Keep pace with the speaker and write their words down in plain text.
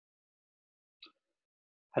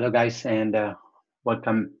Hello, guys, and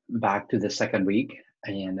welcome back to the second week.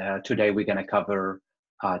 And today we're going to cover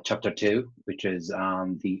Chapter 2, which is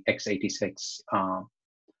the X86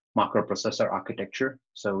 microprocessor architecture.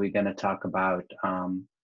 So we're going to talk about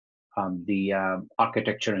the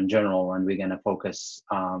architecture in general, and we're going to focus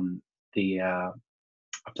the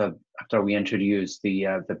after we introduce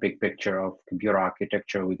the big picture of computer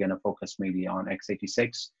architecture, we're going to focus mainly on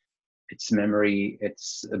X86, its memory,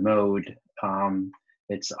 its mode,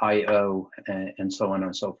 its I/O, and so on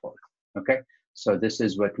and so forth. Okay, so this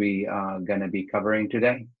is what we are going to be covering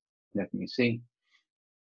today. Let me see.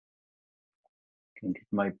 Can get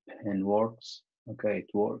my pen works. Okay, it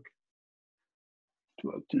worked. It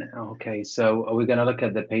worked now. Okay, so we're going to look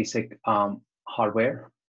at the basic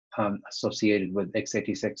hardware associated with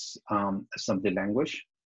x86 assembly language.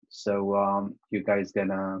 So you guys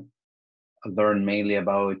gonna learn mainly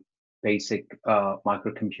about basic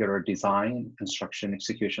microcomputer design, instruction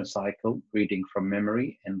execution cycle, reading from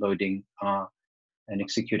memory, and loading and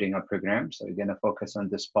executing a program. So we're going to focus on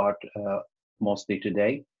this part mostly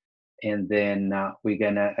today. And then we're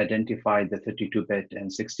going to identify the 32-bit and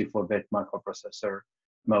 64-bit microprocessor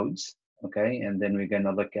modes. Okay, and then we're going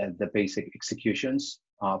to look at the basic executions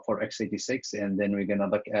for x86, and then we're going to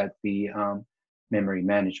look at the memory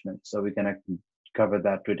management. So we're going to cover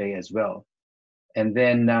that today as well. And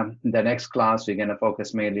then the next class, we're going to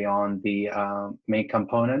focus mainly on the main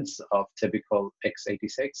components of typical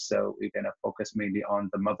x86. So we're going to focus mainly on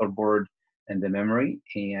the motherboard and the memory.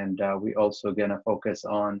 And we're also going to focus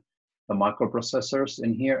on the microprocessors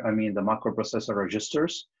in here. I mean, the microprocessor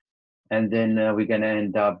registers. And then we're going to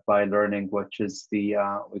end up by learning which is the,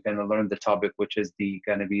 we're going to learn the topic, which is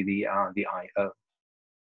going to be the I/O.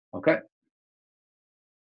 Okay.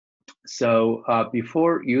 So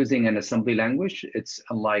before using an assembly language, it's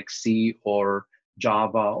like C or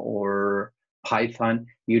Java or Python,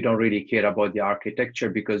 you don't really care about the architecture,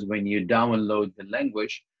 because when you download the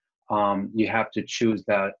language, you have to choose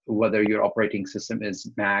that whether your operating system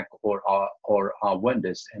is Mac or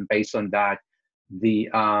Windows, and based on that, the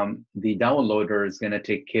downloader is going to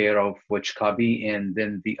take care of which copy, and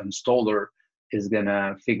then the installer is going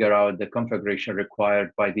to figure out the configuration required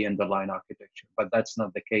by the underlying architecture. But that's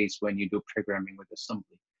not the case when you do programming with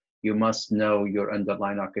assembly. You must know your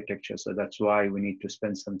underlying architecture. So that's why we need to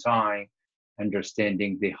spend some time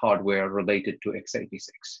understanding the hardware related to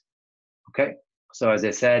x86. Okay, so as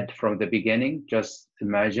I said from the beginning, just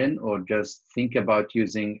imagine or just think about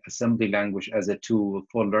using assembly language as a tool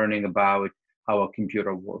for learning about how a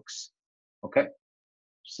computer works. Okay.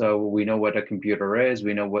 So we know what a computer is,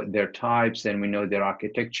 we know what their types, and we know their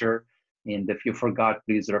architecture. And if you forgot,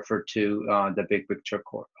 please refer to the big picture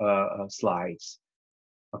slides.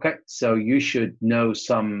 Okay, so you should know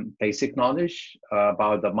some basic knowledge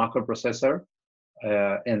about the microprocessor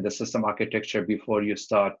and the system architecture before you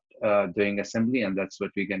start doing assembly, and that's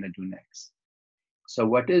what we're going to do next. So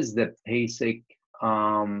what is the basic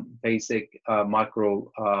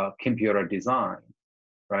micro computer design?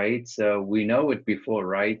 Right? So we know it before,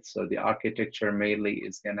 right? So the architecture mainly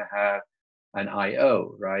is going to have an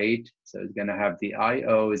I/O, right? So it's going to have the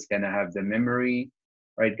I/O, it's going to have the memory,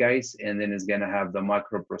 right, guys? And then it's going to have the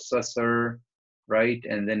microprocessor, right?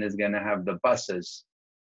 And then it's going to have the buses,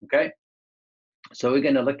 okay? So we're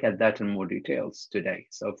going to look at that in more details today.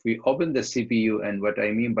 So if we open the CPU, and what I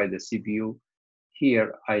mean by the CPU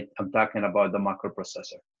here, I'm talking about the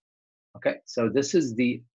microprocessor. Okay, so this is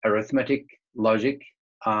the arithmetic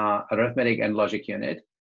and logic unit.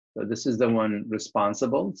 So this is the one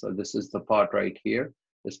responsible. So this is the part right here,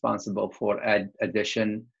 responsible for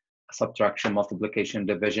addition, subtraction, multiplication,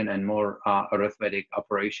 division, and more arithmetic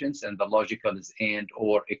operations. And the logical is AND,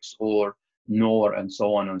 OR, XOR, NOR, and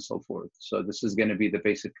so on and so forth. So this is going to be the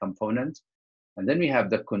basic component. And then we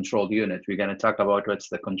have the control unit. We're going to talk about what's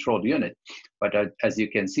the control unit. But as you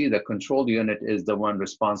can see, the control unit is the one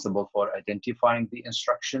responsible for identifying the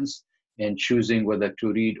instructions and choosing whether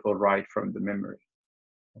to read or write from the memory.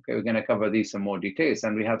 Okay, we're going to cover these in more details.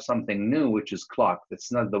 And we have something new, which is clock.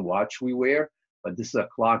 That's not the watch we wear, but this is a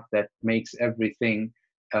clock that makes everything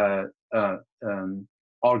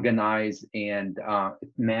organized, and it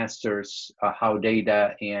masters how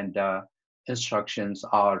data and instructions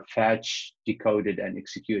are fetched, decoded, and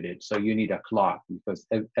executed. So you need a clock, because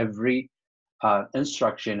every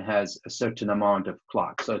instruction has a certain amount of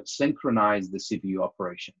clock. So it synchronizes the CPU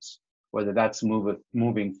operations, whether that's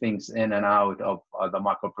moving things in and out of the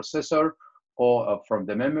microprocessor, or from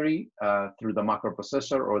the memory through the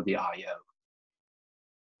microprocessor or the I/O.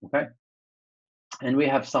 Okay. And we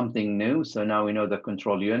have something new. So now we know the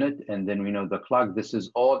control unit, and then we know the clock. This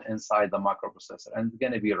is all inside the microprocessor, and it's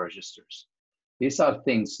going to be registers. These are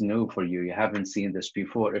things new for you. You haven't seen this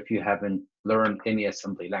before if you haven't learned any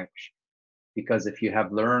assembly language. Because if you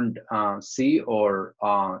have learned C or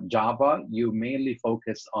Java, you mainly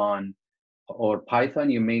focus on, or Python,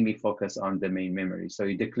 you mainly focus on the main memory. So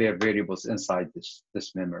you declare variables inside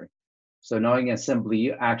this memory. So knowing assembly,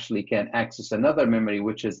 you actually can access another memory,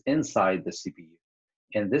 which is inside the CPU.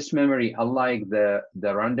 And this memory, unlike the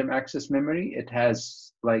random access memory, it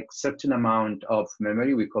has like certain amount of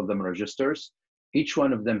memory. We call them registers. Each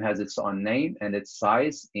one of them has its own name and its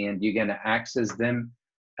size, and you're gonna access them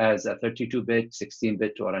as a 32-bit,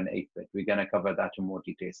 16-bit, or an 8-bit. We're gonna cover that in more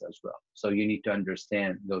details as well. So you need to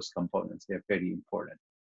understand those components. They're very important,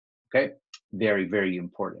 okay? Very, very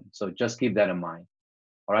important. So just keep that in mind.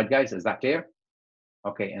 All right, guys, is that clear?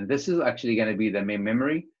 Okay, and this is actually gonna be the main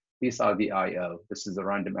memory. These are the I/O. This is the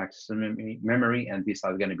random access memory, and these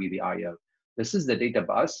are gonna be the I/O. This is the data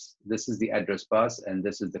bus, this is the address bus, and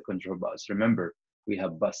this is the control bus. Remember, we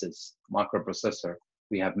have buses, microprocessor,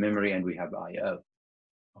 we have memory, and we have I/O.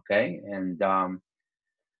 Okay, and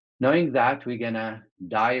knowing that, we're gonna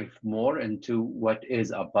dive more into what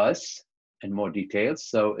is a bus in more details.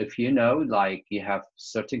 So if you know, like you have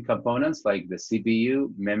certain components like the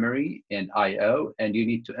CPU, memory, and I/O, and you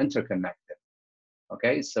need to interconnect them.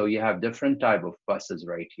 Okay, so you have different type of buses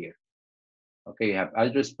right here. Okay, you have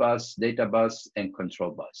address bus, data bus, and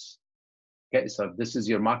control bus. Okay, so if this is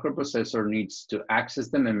your microprocessor needs to access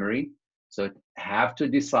the memory, so it have to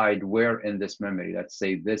decide where in this memory. Let's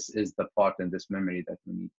say this is the part in this memory that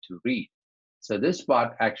we need to read. So this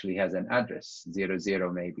part actually has an address,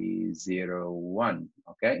 00, maybe 01,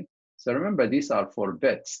 okay? So remember, these are 4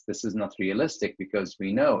 bits. This is not realistic because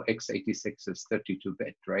we know X86 is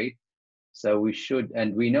 32-bit, right? So we should,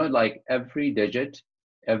 and we know like every digit,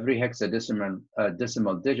 every hexadecimal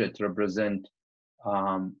decimal digit represent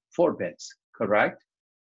 4 bits, correct?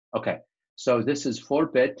 Okay, so this is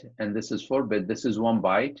 4-bit and this is 4-bit. This is 1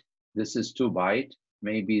 byte. This is 2 byte,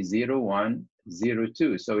 maybe 01,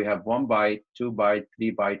 02. So we have 1 byte, 2 byte,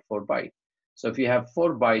 3 byte, 4 byte. So if you have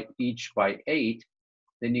 4 byte each by 8,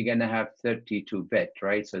 then you're gonna have 32-bit,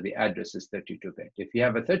 right? So the address is 32-bit. If you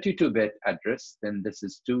have a 32-bit address, then this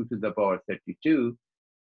is 2 to the power 32.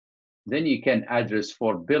 Then you can address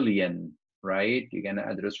 4 billion, right? You're gonna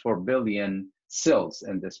address 4 billion cells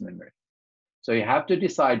in this memory. So you have to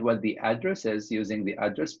decide what the address is using the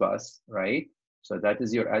address bus, right? So that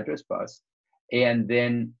is your address bus. And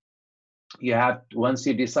then you have, once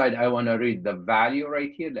you decide I wanna read the value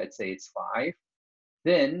right here, let's say it's 5,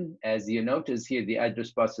 then as you notice here, the address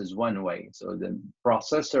bus is one way. So the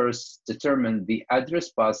processors determine the address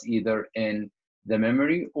bus either in the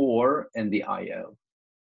memory or in the I/O.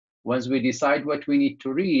 Once we decide what we need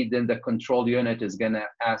to read, then the control unit is gonna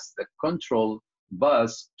ask the control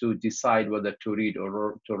bus to decide whether to read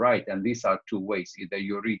or to write. And these are 2 ways. Either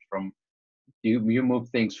you read from, you move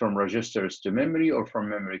things from registers to memory or from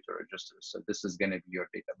memory to registers. So this is gonna be your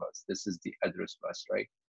data bus. This is the address bus, right?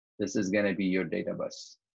 This is gonna be your data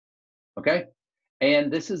bus, okay?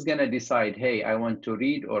 And this is gonna decide, hey, I want to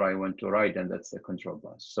read or I want to write, and that's the control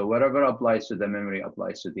bus. So whatever applies to the memory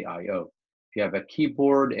applies to the I/O. If you have a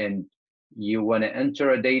keyboard and you wanna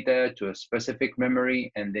enter a data to a specific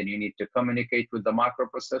memory and then you need to communicate with the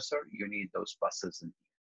microprocessor, you need those buses in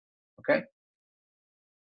here, okay?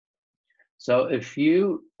 So if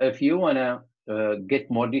you wanna get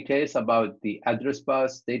more details about the address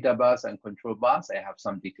bus, data bus, and control bus, I have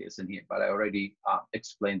some details in here, but I already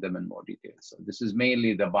explained them in more detail. So this is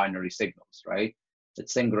mainly the binary signals, right?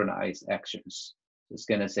 It's synchronized actions. It's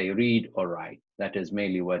gonna say read or write. That is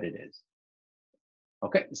mainly what it is.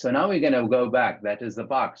 Okay, so now we're gonna go back. That is the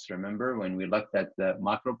box. Remember when we looked at the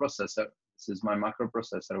microprocessor, this is my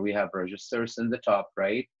microprocessor. We have registers in the top,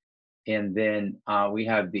 right? And then we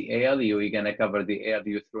have the ALU. We're gonna cover the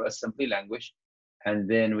ALU through assembly language. And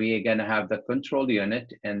then we're gonna have the control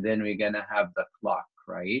unit, and then we're gonna have the clock,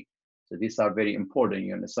 right? So these are very important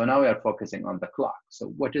units. So now we are focusing on the clock. So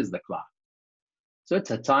what is the clock? So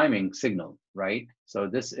it's a timing signal, right? So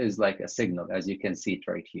this is like a signal, as you can see it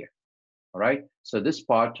right here, all right? So this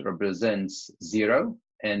part represents 0,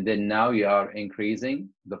 and then now you are increasing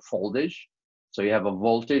the voltage. So you have a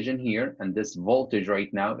voltage in here, and this voltage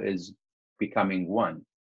right now is becoming 1.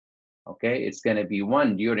 Okay, it's gonna be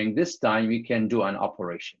 1. During this time, you can do an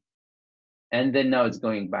operation. And then now it's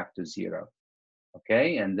going back to 0.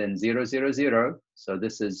 Okay, and then 0, 0, 0. So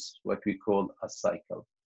this is what we call a cycle.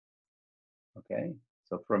 Okay,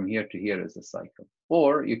 so from here to here is a cycle.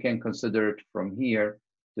 Or you can consider it from here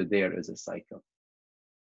to there is a cycle.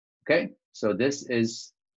 Okay, so this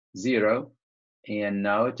is 0, and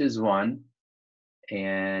now it is 1.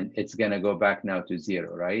 And it's gonna go back now to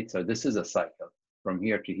 0, right? So this is a cycle. From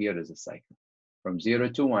here to here is a cycle. From 0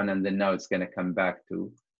 to 1, and then now it's going to come back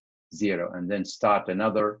to 0, and then start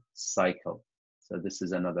another cycle. So this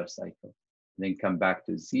is another cycle. Then come back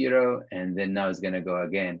to 0, and then now it's going to go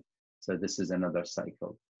again. So this is another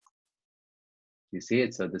cycle. You see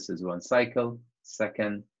it? So this is one cycle,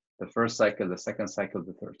 second, the first cycle, the second cycle,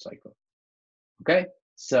 the third cycle. Okay?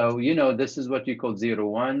 So, you know, this is what you call 0,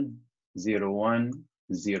 1, 0, 1,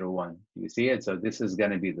 0, 1. You see it? So this is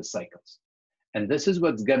going to be the cycles. And this is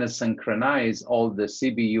what's going to synchronize all the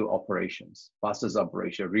CPU operations, process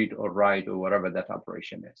operation, read or write or whatever that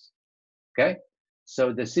operation is. Okay?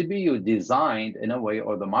 So the CPU designed in a way,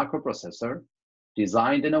 or the microprocessor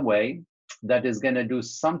designed in a way that is going to do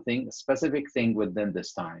something, a specific thing within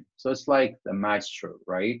this time. So it's like the maestro,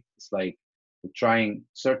 right? It's like you're trying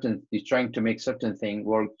to make certain thing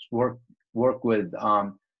work with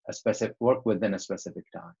within a specific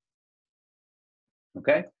time.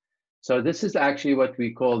 Okay? So this is actually what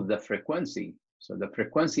we call the frequency. So the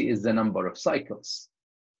frequency is the number of cycles.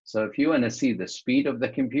 So if you want to see the speed of the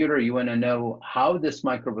computer, you want to know how this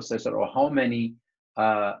microprocessor, or how many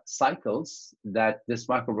cycles that this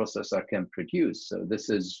microprocessor can produce. So this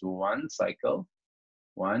is one cycle,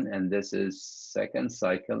 and this is second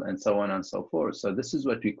cycle, and so on and so forth. So this is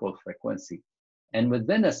what we call frequency. And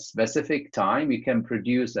within a specific time, you can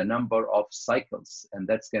produce a number of cycles, and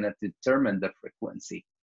that's going to determine the frequency.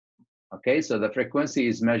 Okay, so the frequency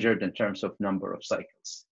is measured in terms of number of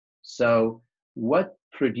cycles. So what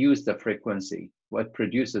produces the frequency? What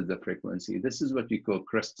produces the frequency? This is what we call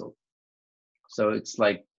crystal. So it's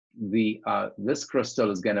like this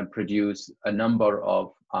crystal is going to produce a number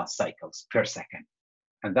of cycles per second.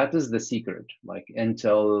 And that is the secret, like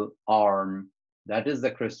Intel, ARM, that is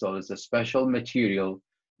the crystal. It's a special material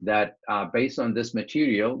that based on this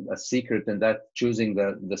material, a secret in that choosing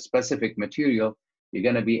the specific material, you're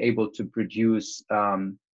going to be able to produce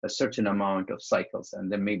a certain amount of cycles. And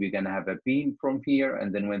then maybe you're going to have a beam from here.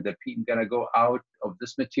 And then when the beam going to go out of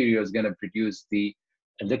this material, is going to produce the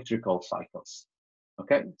electrical cycles.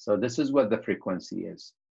 Okay, so this is what the frequency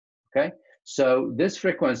is. Okay, so this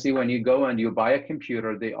frequency, when you go and you buy a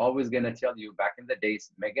computer, they always going to tell you, back in the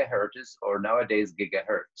days, megahertz, or nowadays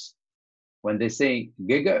gigahertz. When they say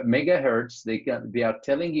megahertz, they are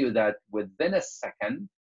telling you that within a second,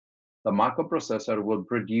 the microprocessor will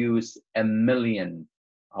produce 1 million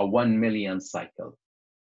cycle.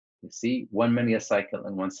 You see, 1 million cycle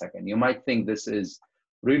in 1 second. You might think this is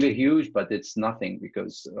really huge, but it's nothing,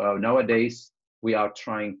 because nowadays we are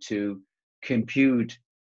trying to compute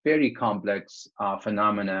very complex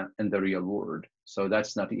phenomena in the real world. So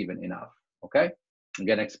that's not even enough. Okay, I'm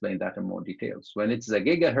going to explain that in more details. When it's a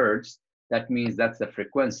gigahertz, that means that's the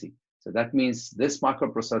frequency. So that means this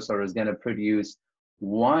microprocessor is going to produce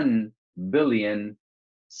 1 billion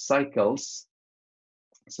cycles,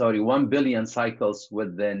 1 billion cycles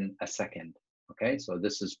within a second. Okay, so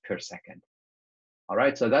this is per second. All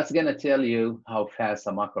right, so that's going to tell you how fast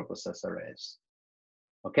a microprocessor is.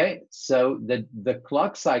 Okay, so the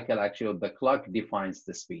clock cycle, actually, the clock defines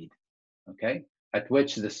the speed, okay, at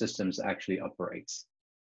which the systems actually operates.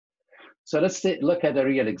 So let's look at a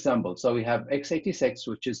real example. So we have X86,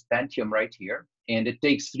 which is Pentium right here, and it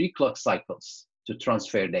takes 3 clock cycles to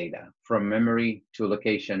transfer data from memory to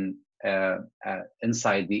location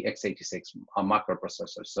inside the X86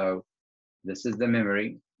 microprocessor. So this is the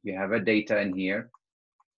memory. You have a data in here,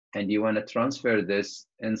 and you want to transfer this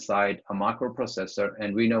inside a microprocessor.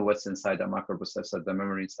 And we know what's inside a microprocessor, the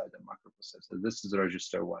memory inside the microprocessor. This is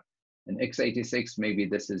register 1. In X86, maybe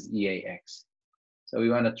this is EAX. So we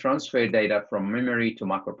want to transfer data from memory to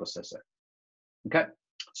microprocessor. Okay,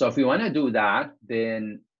 so if you want to do that,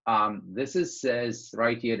 then this says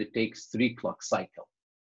right here, it takes 3 clock cycles.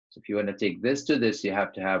 So if you want to take this to this, you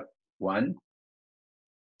have to have 1,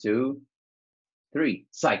 2, 3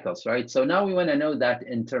 cycles, right? So now we want to know that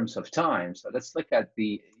in terms of time. So let's look at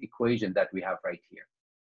the equation that we have right here.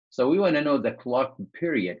 So we want to know the clock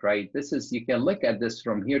period, right? This is, you can look at this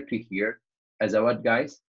from here to here as a what,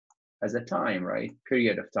 guys? As a time, right?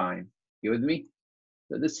 Period of time. You with me?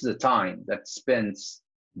 So this is a time that spends,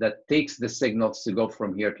 that takes the signals to go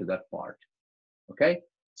from here to that part. Okay?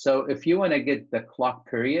 So if you want to get the clock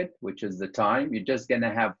period, which is the time, you're just going to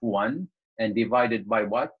have 1 and divide it by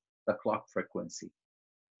what? The clock frequency.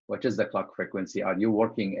 What is the clock frequency? Are you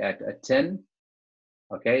working at a 10?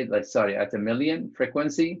 Okay, sorry, at a million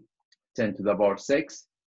frequency, 10 to the power 6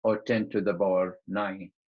 or 10 to the power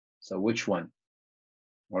 9. So which one?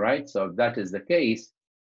 All right, so if that is the case,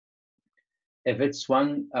 if it's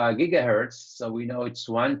 1 gigahertz, so we know it's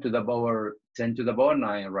 1 to the power 10 to the power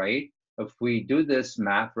 9, right? If we do this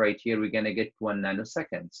math right here, we're going to get 1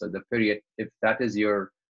 nanosecond. So the period, if that is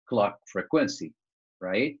your clock frequency,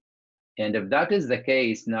 right? And if that is the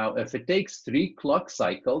case, now if it takes 3 clock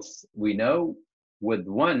cycles, we know with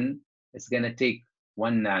one, it's going to take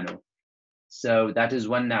 1 nano. So that is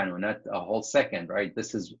 1 nano, not a whole second, right?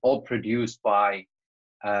 This is all produced by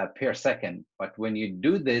per second. But when you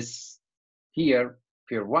do this here,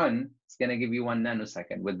 per one, it's going to give you 1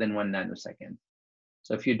 nanosecond, within 1 nanosecond.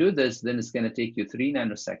 So if you do this, then it's going to take you 3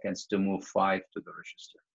 nanoseconds to move 5 to the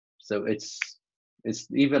register. So it's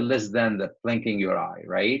even less than the blinking your eye,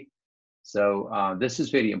 right? So this is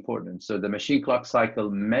very important. So the machine clock cycle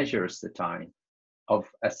measures the time of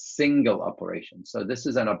a single operation. So this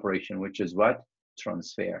is an operation, which is what?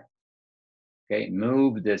 Transfer. Okay,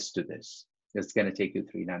 move this to this. It's going to take you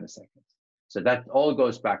 3 nanoseconds. So that all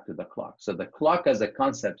goes back to the clock. So the clock as a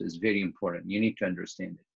concept is very important. You need to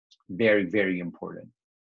understand it. Very, very important.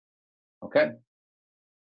 Okay.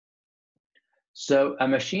 So a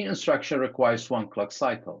machine instruction requires 1 clock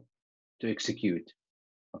cycle to execute.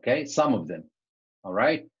 Okay, some of them. All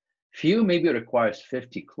right. Few maybe requires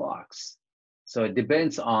 50 clocks. So it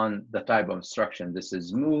depends on the type of instruction. This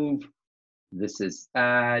is move. This is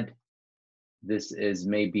add. This is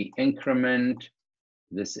maybe increment.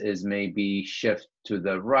 This is maybe shift to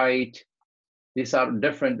the right. These are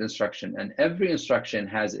different instructions, and every instruction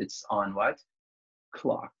has its own what?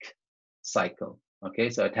 Clock cycle. Okay,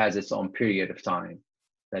 so it has its own period of time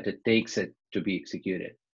that it takes it to be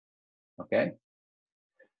executed. Okay,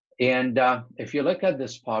 and if you look at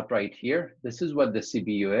this part right here, this is what the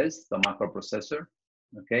CPU is, the microprocessor.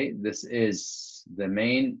 Okay, this is the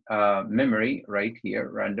main memory right here,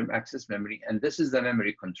 random access memory, and this is the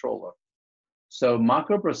memory controller. So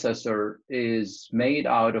microprocessor is made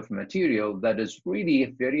out of material that is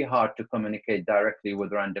really very hard to communicate directly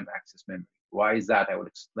with random access memory. Why is that? I will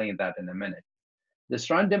explain that in a minute. This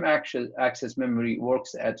random access memory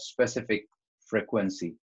works at specific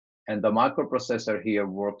frequency, and the microprocessor here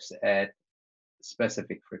works at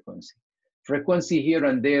specific frequency. Frequency here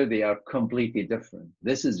and there, they are completely different.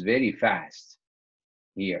 This is very fast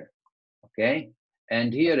here, okay?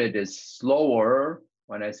 And here it is slower,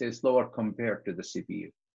 when I say slower, compared to the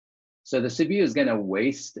CPU. So the CPU is gonna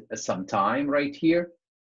waste some time right here.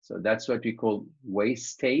 So that's what we call waste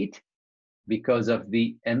state because of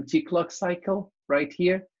the empty clock cycle right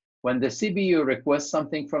here. When the CPU requests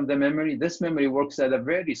something from the memory, this memory works at a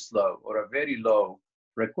very slow or a very low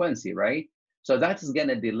frequency, right? So that is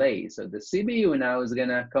gonna delay. So the CPU now is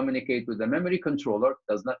gonna communicate with the memory controller,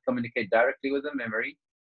 does not communicate directly with the memory.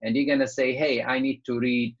 And you're gonna say, hey, I need to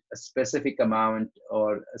read a specific amount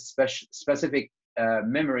or a specific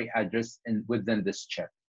memory address within this chip,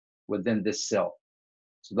 within this cell.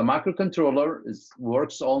 So the microcontroller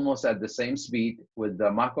works almost at the same speed with the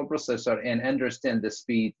microprocessor and understand the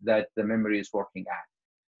speed that the memory is working at.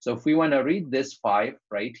 So if we wanna read this 5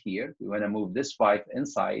 right here, we wanna move this 5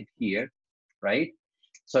 inside here, right?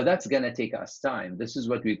 So that's gonna take us time. This is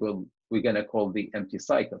what we're gonna call the empty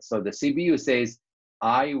cycle. So the CPU says,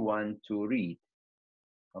 I want to read,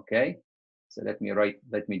 okay? So let me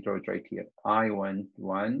draw it right here. I want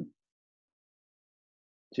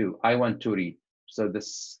to read. So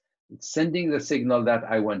this, it's sending the signal that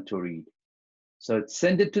I want to read. So it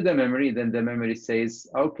send it to the memory, then the memory says,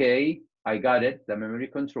 okay, I got it, the memory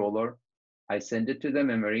controller. I send it to the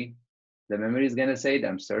memory. The memory is gonna say,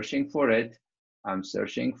 I'm searching for it. I'm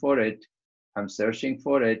searching for it. I'm searching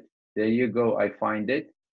for it. There you go, I find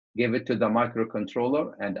it. Give it to the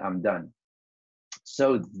microcontroller and I'm done.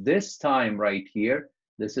 So this time right here,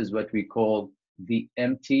 this is what we call the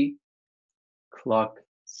empty clock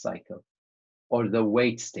cycle or the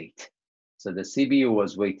wait state. So the CPU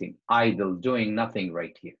was waiting, idle, doing nothing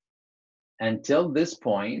right here. Until this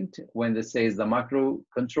point, when it says the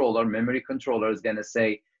microcontroller, memory controller is gonna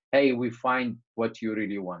say, hey, we find what you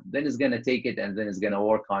really want. Then it's gonna take it and then it's gonna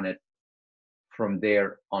work on it from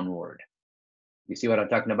there onward. You see what I'm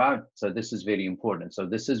talking about? So this is very important. So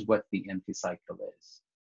this is what the empty cycle is,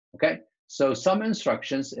 okay? So some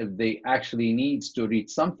instructions, if they actually needs to read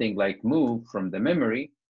something like move from the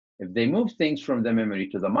memory, if they move things from the memory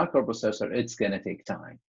to the microprocessor, it's gonna take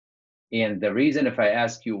time. And the reason, if I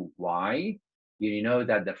ask you why, you know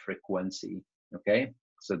that the frequency, okay?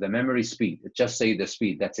 So the memory speed, just say the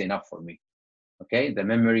speed, that's enough for me, okay? The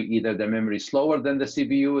memory, either the memory is slower than the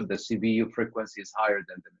CPU frequency is higher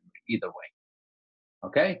than the memory, either way.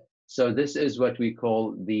 Okay, so this is what we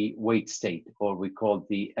call the wait state, or we call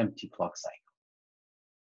the empty clock cycle.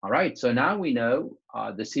 All right, so now we know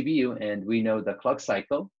the CPU and we know the clock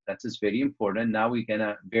cycle. That is very important. Now we're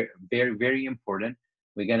gonna, very important,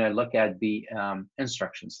 we're gonna look at the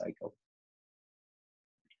instruction cycle.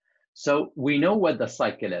 So we know what the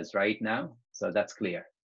cycle is right now. So that's clear.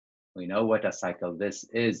 We know what a cycle. This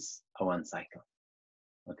is a one cycle.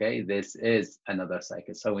 Okay, this is another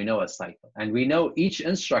cycle. So we know a cycle. And we know each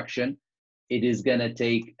instruction, it is going to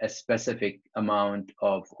take a specific amount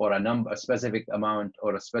of, or a specific amount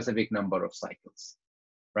or a specific number of cycles,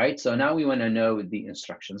 right? So now we want to know the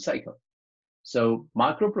instruction cycle. So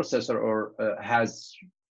microprocessor has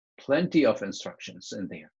plenty of instructions in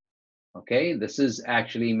there. Okay, this is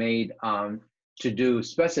actually made to do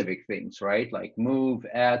specific things, right? Like move,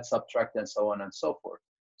 add, subtract, and so on and so forth.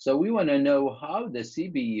 So we want to know how the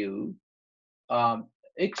CPU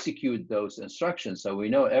execute those instructions. So we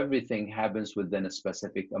know everything happens within a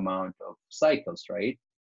specific amount of cycles, right?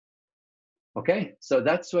 Okay, so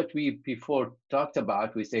that's what we before talked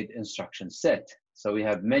about. We said instruction set. So we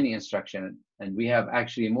have many instructions, and we have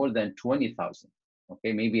actually more than 20,000.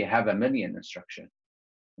 Okay, maybe have a million instruction.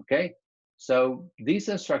 Okay, so these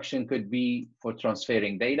instructions could be for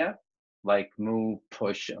transferring data, like move,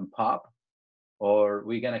 push, and pop, or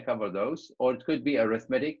we're going to cover those. Or it could be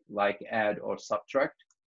arithmetic, like add or subtract.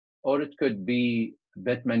 Or it could be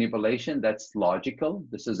bit manipulation, that's logical.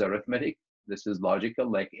 This is arithmetic. This is logical,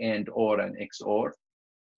 like AND, OR, and XOR.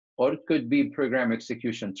 Or it could be program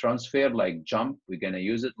execution transfer, like jump. We're going to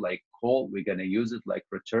use it like call. We're going to use it like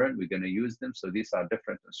return. We're going to use them. So these are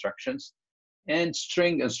different instructions. And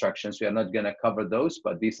string instructions, we are not going to cover those,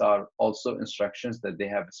 but these are also instructions that they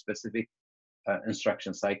have a specific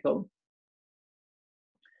instruction cycle.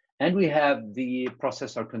 And we have the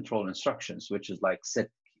processor control instructions, which is like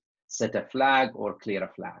set a flag or clear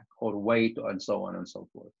a flag or wait and so on and so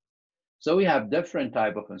forth. So we have different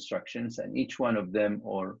type of instructions, and each one of them,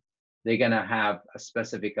 or they're going to have a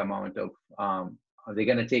specific amount of, they're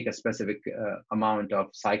going to take a specific amount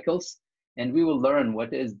of cycles. And we will learn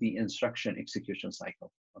what is the instruction execution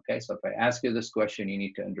cycle. Okay, so if I ask you this question, you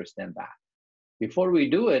need to understand that. Before we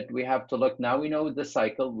do it, we have to look, now we know the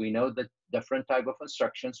cycle, we know the different type of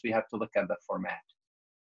instructions, we have to look at the format.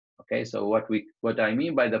 Okay, so what I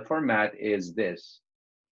mean by the format is this.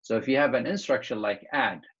 So if you have an instruction like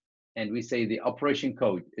add, and we say the operation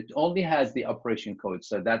code, it only has the operation code.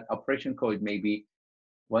 So that operation code may be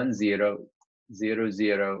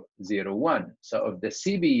 100001. So if the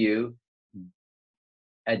CPU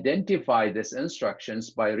identify these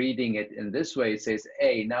instructions by reading it in this way, it says,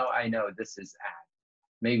 hey, now I know this is add.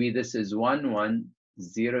 Maybe this is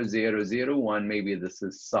 110001, maybe this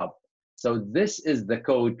is sub. So this is the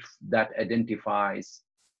code that identifies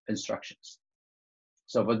instructions.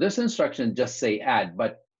 So for this instruction, just say add,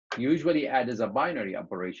 but usually add is a binary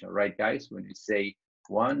operation, right, guys? When you say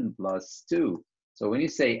 1 plus 2. So when you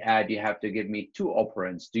say add, you have to give me 2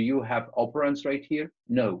 operands. Do you have operands right here?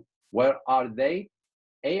 No. Where are they?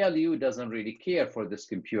 ALU doesn't really care for this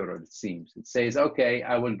computer, it seems. It says, okay,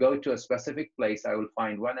 I will go to a specific place, I will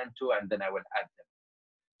find 1 and 2, and then I will add them.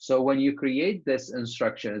 So when you create this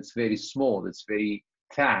instruction, it's very small, it's very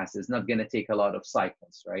fast, it's not gonna take a lot of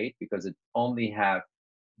cycles, right? Because it only have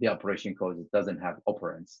the operation code, it doesn't have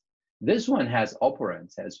operands. This one has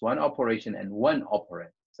operands, has 1 operation and 1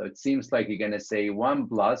 operand. So it seems like you're gonna say 1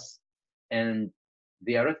 plus, and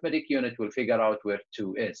the arithmetic unit will figure out where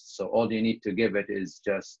 2 is. So all you need to give it is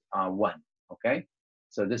just 1, okay?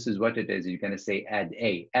 So this is what it is. You're gonna say add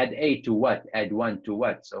A. Add A to what? Add 1 to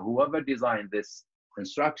what? So whoever designed this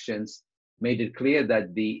instructions made it clear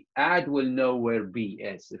that the add will know where B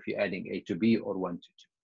is if you're adding A to B or 1 to 2.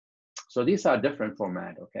 So these are different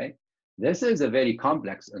format, okay? This is a very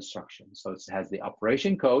complex instruction. So it has the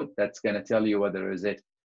operation code that's gonna tell you whether is it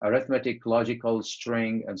arithmetic, logical,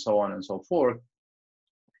 string, and so on and so forth.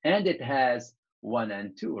 And it has 1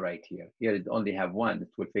 and 2 right here. Here it only have 1, it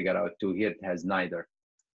will figure out 2. Here it has neither.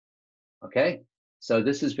 Okay, so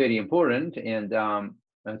this is very important and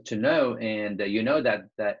to know, and you know that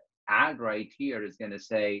add right here is going to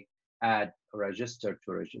say add register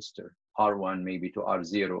to register, R1 maybe to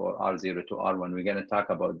R0 or R0 to R1. We're going to talk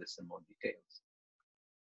about this in more details.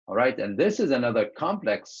 All right, and this is another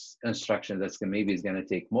complex instruction that's maybe is going to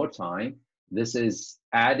take more time. This is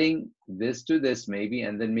adding this to this maybe,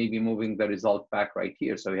 and then maybe moving the result back right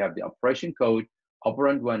here. So we have the operation code,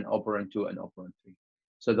 operand 1, operand 2, and operand 3.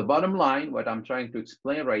 So the bottom line, what I'm trying to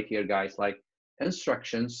explain right here, guys, like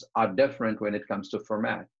instructions are different when it comes to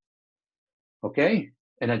format. Okay,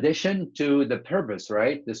 in addition to the purpose,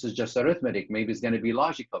 right? This is just arithmetic. Maybe it's going to be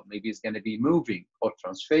logical. Maybe it's going to be moving or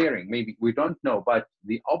transferring. Maybe we don't know, but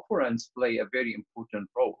the operands play a very important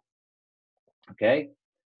role. Okay,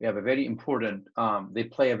 we have a very important, they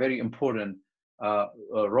play a very important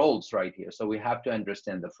roles right here. So we have to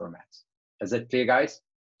understand the formats. Is it clear, guys?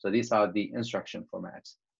 So these are the instruction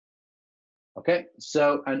formats. Okay,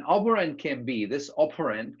 so an operand can be, this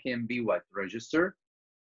operand can be what? Register,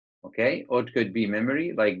 okay? Or it could be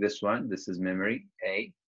memory, like this one. This is memory,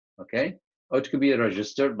 A, okay? Or it could be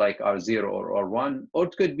registered, like R0 or R1, or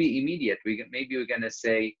it could be immediate. Maybe we're gonna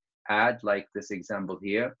say add, like this example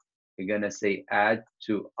here. We're gonna say add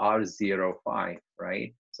to R05,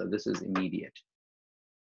 right? So this is immediate,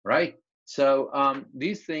 right? So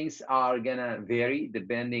these things are gonna vary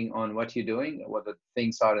depending on what you're doing, whether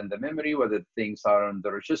things are in the memory, whether things are on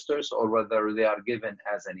the registers, or whether they are given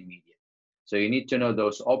as an immediate. So you need to know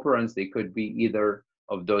those operands. They could be either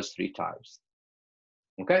of those three types,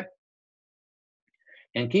 okay?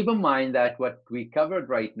 And keep in mind that what we covered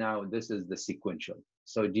right now, this is the sequential.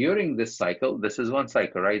 So during this cycle, this is one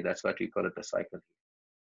cycle, right? That's what we call it, the cycle.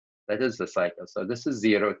 That is the cycle. So this is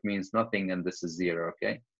 0, it means nothing, and this is 0,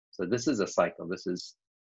 okay? So this is a cycle, this is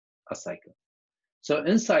a cycle. So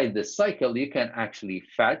inside this cycle, you can actually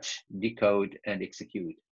fetch, decode, and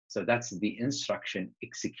execute. So that's the instruction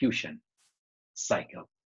execution cycle.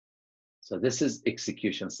 So this is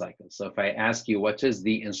execution cycle. So if I ask you, what is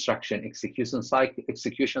the instruction execution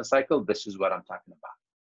cycle, this is what I'm talking about.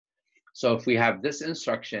 So if we have this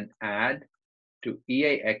instruction, add to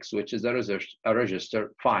EAX, which is a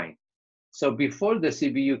register, fine. So before the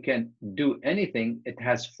CPU can do anything, it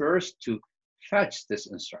has first to fetch this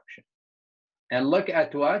instruction. And look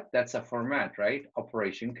at what? That's a format, right?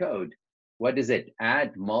 Operation code. What is it?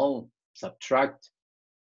 Add, mul, subtract,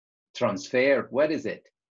 transfer. What is it?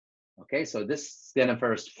 Okay, so this is gonna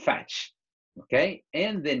first fetch, okay,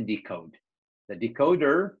 and then decode. The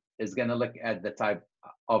decoder is gonna look at the type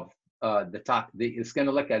of it's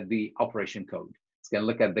gonna look at the operation code. It's gonna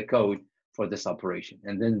look at the code for this operation,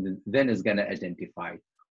 and then it's gonna identify.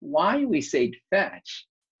 Why we say fetch?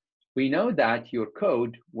 We know that your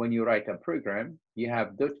code, when you write a program, you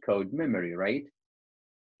have .code memory, right?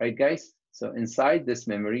 Right, guys? So inside this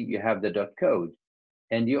memory, you have the .code.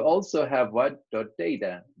 And you also have what?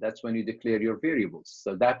 .data. That's when you declare your variables.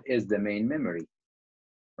 So that is the main memory,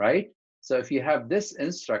 right? So if you have this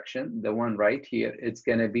instruction, the one right here, it's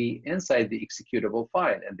gonna be inside the executable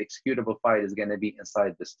file, and the executable file is gonna be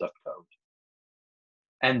inside this .code.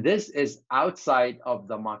 And this is outside of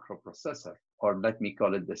the microprocessor, or let me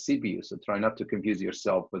call it the CPU. So try not to confuse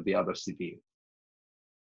yourself with the other CPU.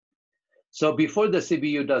 So before the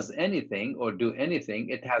CPU does anything or do anything,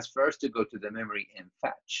 it has first to go to the memory and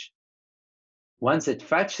fetch. Once it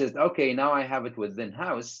fetches, okay, now I have it within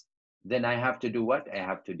house, then I have to do what? I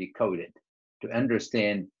have to decode it to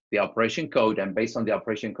understand the operation code, and based on the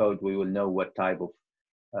operation code, we will know what type of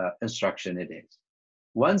instruction it is.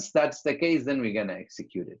 Once that's the case, then we're gonna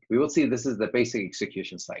execute it. We will see this is the basic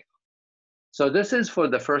execution cycle. So this is for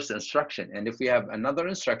the first instruction, and if we have another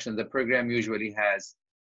instruction, the program usually has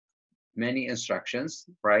many instructions,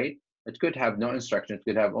 right? It could have no instruction, it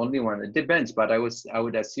could have only one. It depends, but I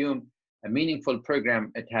would assume a meaningful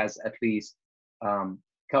program, it has at least a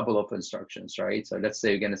couple of instructions, right? So let's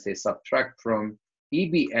say you're gonna say subtract from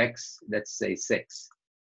EBX, let's say 6,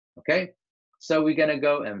 okay? So we're gonna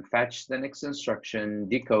go and fetch the next instruction,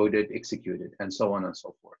 decode it, execute it, and so on and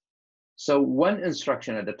so forth. So one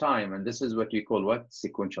instruction at a time, and this is what you call what?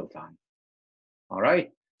 Sequential time, all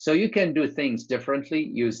right? So you can do things differently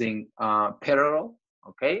using parallel,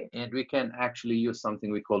 okay? And we can actually use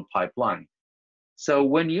something we call pipeline. So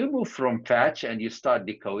when you move from fetch and you start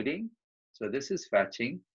decoding, so this is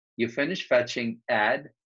fetching, you finish fetching, add,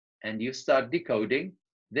 and you start decoding,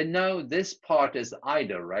 then now this part is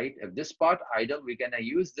idle, right? If this part idle, we're gonna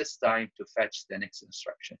use this time to fetch the next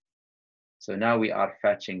instruction. So now we are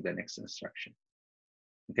fetching the next instruction.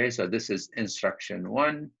 Okay, so this is instruction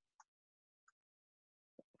 1,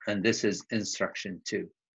 and this is instruction 2.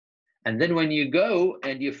 And then when you go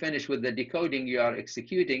and you finish with the decoding, you are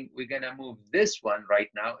executing, we're gonna move this one right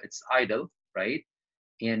now, it's idle, right?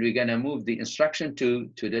 And we're gonna move the instruction 2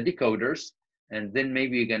 to the decoders, and then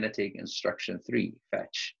maybe you're gonna take instruction 3,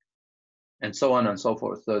 fetch, and so on and so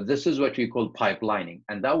forth. So this is what we call pipelining.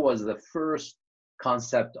 And that was the first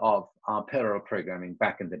concept of parallel programming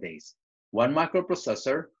back in the days. One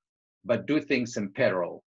microprocessor, but do things in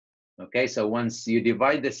parallel. Okay, so once you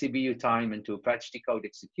divide the CPU time into fetch, decode,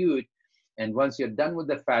 execute, and once you're done with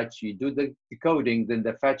the fetch, you do the decoding, then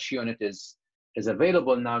the fetch unit is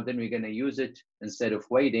available now, then we're gonna use it instead of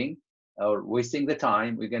waiting or wasting the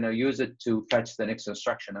time, we're gonna use it to fetch the next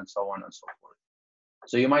instruction and so on and so forth.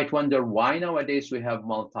 So you might wonder why nowadays we have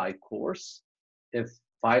multi-cores if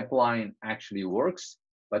pipeline actually works,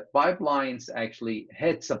 but pipelines actually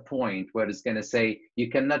hits a point where it's gonna say you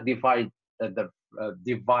cannot divide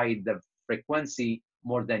the frequency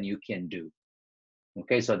more than you can do.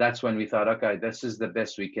 Okay, so that's when we thought, okay, this is the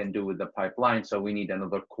best we can do with the pipeline. So we need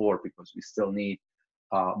another core because we still need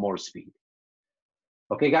more speed.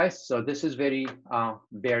 Okay, guys, so this is very,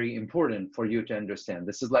 very important for you to understand.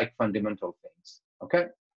 This is like fundamental things, okay?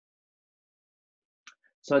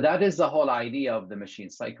 So that is the whole idea of the machine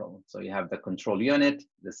cycle. So you have the control unit.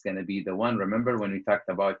 That's going to be the one. Remember when we talked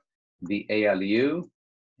about the ALU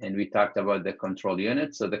and we talked about the control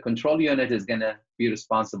unit. So the control unit is going to be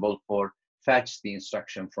responsible for fetch the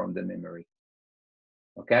instruction from the memory.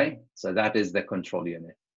 Okay, so that is the control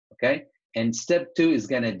unit. Okay, and step 2 is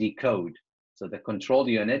going to decode. So the control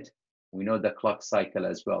unit, we know the clock cycle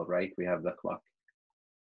as well, right? We have the clock.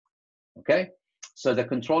 Okay, so the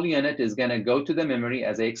control unit is going to go to the memory,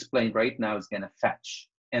 as I explained right now, is going to fetch,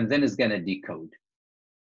 and then it's going to decode.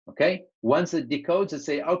 Okay, once it decodes, it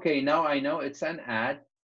say, okay, now I know it's an add.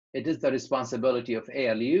 It is the responsibility of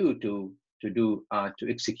ALU to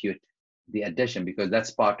execute the addition, because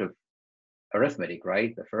that's part of arithmetic,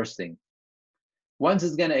 right? The first thing. Once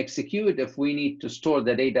it's going to execute, if we need to store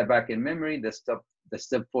the data back in memory, the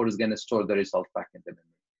step 4 is going to store the result back in the memory.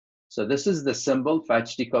 So this is the symbol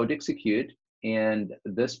fetch, decode, execute, and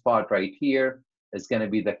this part right here is going to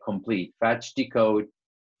be the complete fetch, decode,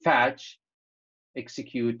 fetch,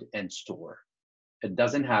 execute, and store. It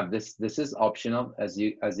doesn't have this. This is optional, as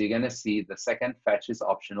you're going to see. The second fetch is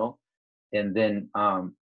optional, and then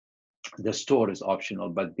the store is optional,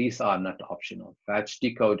 but these are not optional. Fetch,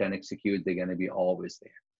 decode, and execute, they're going to be always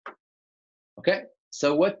there. Okay,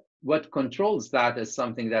 so what controls that is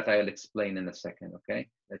something that I'll explain in a second. Okay,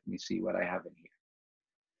 let me see what I have in here.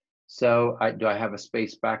 So do I have a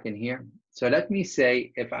space back in here? So let me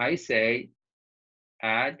say, if I say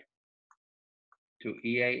add to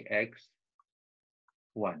EAX1,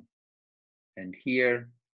 and here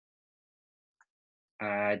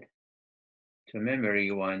add to memory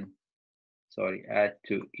 1, sorry, add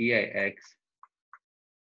to EAX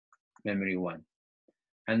memory 1.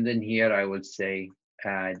 And then here I would say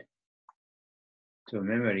add to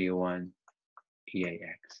memory 1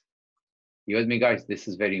 EAX. You with me, guys? This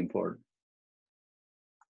is very important.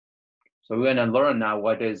 So we're going to learn now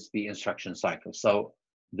what is the instruction cycle. So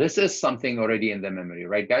this is something already in the memory,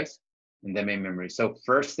 right, guys? In the main memory. So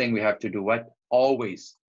first thing we have to do what?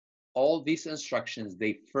 Always, all these instructions,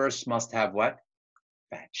 they first must have what?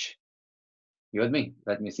 Fetch. You with me?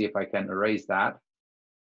 Let me see if I can erase that.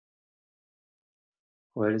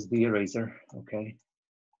 Where is the eraser? Okay.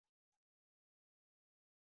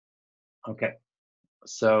 Okay.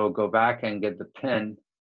 So go back and get the pen.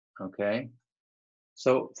 Okay.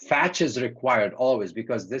 So fetch is required always,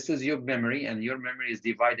 because this is your memory, and your memory is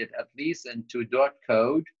divided at least into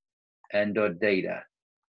 .code and .data.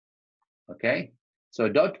 Okay. So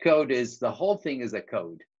 .code is, the whole thing is a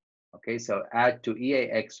code. Okay. So add to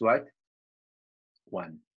EAX what?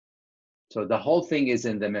 1. So the whole thing is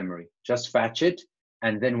in the memory. Just fetch it,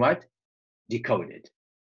 and then what? Decode it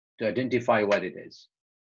to identify what it is.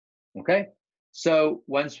 Okay. So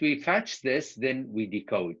once we fetch this, then we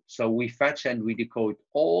decode. So we fetch and we decode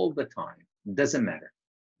all the time. Doesn't matter.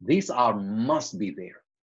 These are must be there.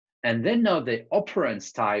 And then now the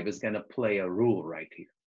operands type is going to play a role right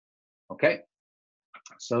here. Okay.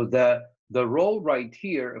 So the role right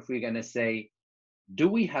here, if we're going to say, do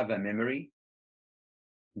we have a memory?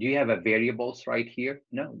 Do you have a variables right here?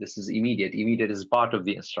 No, this is immediate. Immediate is part of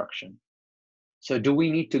the instruction. So do we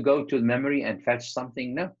need to go to memory and fetch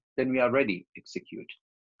something? No, then we are ready, execute.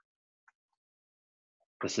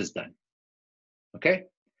 This is done. Okay,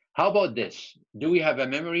 how about this? Do we have a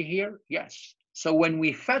memory here? Yes. So when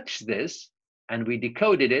we fetch this and we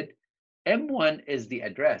decoded it, M1 is the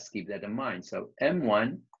address, keep that in mind. So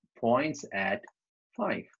M1 points at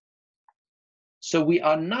 5. So we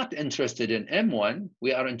are not interested in M1,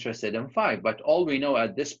 we are interested in 5, but all we know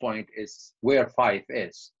at this point is where 5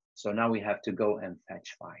 is. So now we have to go and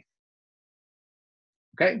fetch 5.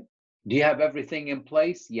 Okay, do you have everything in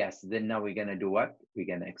place? Yes, then now we're gonna do what? We're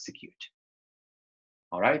gonna execute.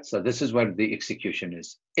 All right, so this is where the execution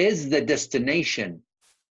is. Is the destination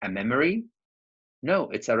a memory? No,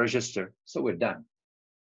 it's a register, so we're done.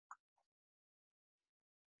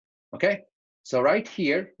 Okay, so right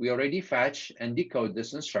here, we already fetch and decode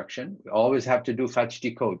this instruction. We always have to do fetch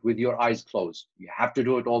decode with your eyes closed. You have to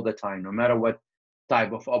do it all the time, no matter what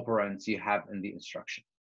type of operands you have in the instruction.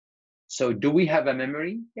 So do we have a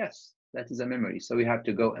memory? Yes, that is a memory. So we have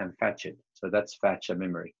to go and fetch it. So that's fetch a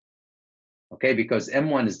memory. Okay, because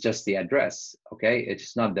M1 is just the address. Okay,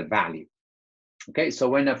 it's not the value. Okay, so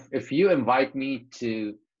when if you invite me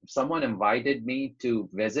to, if someone invited me to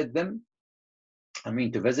visit them, I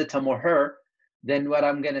mean to visit him or her, then what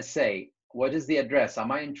I'm gonna say, what is the address?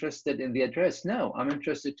 Am I interested in the address? No, I'm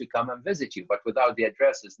interested to come and visit you, but without the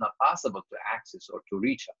address, it's not possible to access or to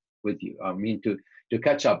reach up with you. I mean, to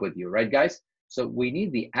catch up with you, right, guys? So we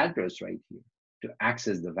need the address right here to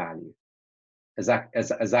access the value. Is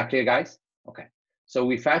that clear, guys? Okay. So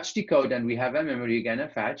we fetch decode and we have a memory again, a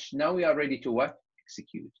fetch. Now we are ready to what?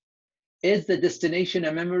 Execute. Is the destination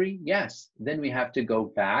a memory? Yes. Then we have to go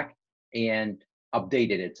back and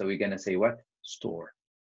updated it. So we're going to say what? Store.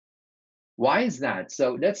 Why is that?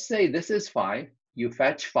 So let's say this is 5. You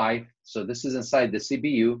fetch 5. So this is inside the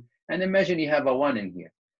CPU. And imagine you have a 1 in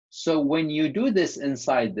here. So when you do this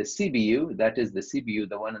inside the CPU, that is the CPU,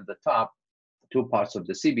 the one at the top, 2 parts of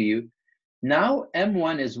the CPU, now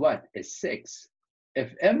M1 is what? Is 6.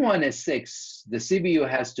 If M1 is 6, the CPU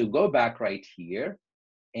has to go back right here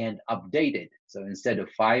and update it. So instead of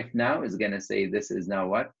 5 now, it's going to say this is now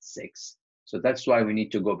what? 6. So that's why we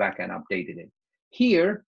need to go back and update it.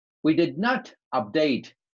 Here, we did not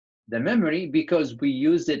update the memory because we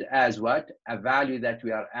used it as what? A value that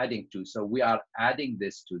we are adding to. So we are adding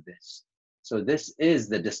this to this. So this is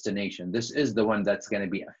the destination. This is the one that's going to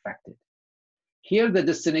be affected. Here, the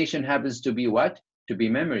destination happens to be what? To be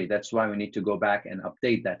memory. That's why we need to go back and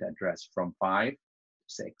update that address from 5 to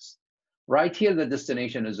 6. Right here, the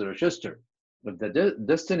destination is a register. If the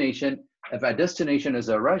destination, if a destination is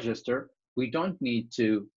a register, we don't need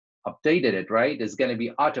to update it, right? It's going to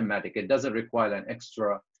be automatic. It doesn't require an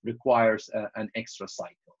extra, requires an extra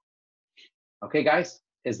cycle. Okay, guys,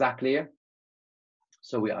 is that clear?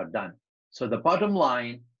 So we are done. So the bottom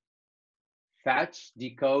line, fetch,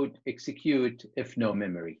 decode, execute if no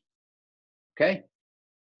memory. Okay?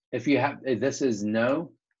 If you have, this is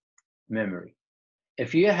no memory.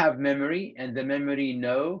 If you have memory and the memory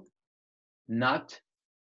no, not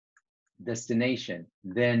destination,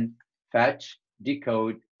 then fetch,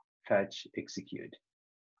 decode, fetch, execute.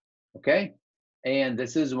 Okay? And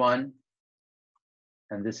this is 1,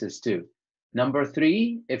 and this is 2. Number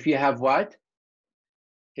 3, if you have what?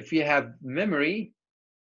 If you have memory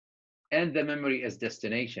and the memory is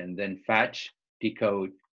destination, then fetch,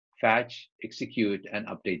 decode, fetch, execute, and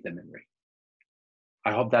update the memory.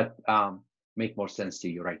 I hope that make more sense to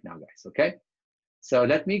you right now, guys, okay? So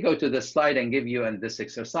let me go to the slide and give you this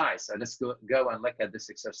exercise. So let's go and look at this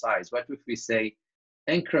exercise. What if we say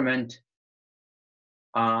increment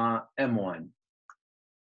M1?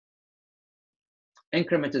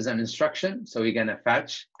 Increment is an instruction, so we're gonna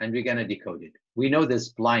fetch and we're gonna decode it. We know this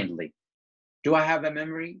blindly. Do I have a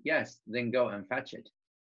memory? Yes, then go and fetch it.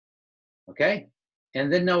 Okay?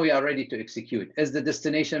 And then now we are ready to execute. Is the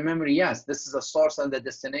destination memory? Yes, this is a source and the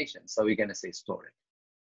destination. So we're gonna say store it.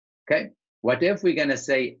 Okay? What if we're gonna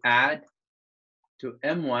say add to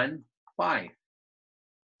M1 5?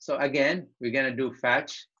 So again, we're gonna do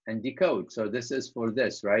fetch and decode. So this is for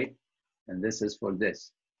this, right? And this is for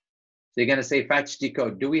this. So you're gonna say fetch,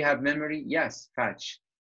 decode. Do we have memory? Yes, fetch.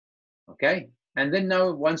 Okay? And then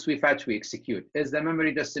now once we fetch, we execute. Is the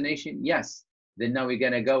memory destination? Yes. Then now we're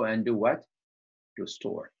gonna go and do what? To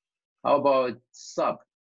store. How about subtract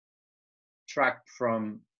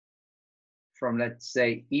from let's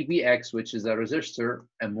say EBX, which is a register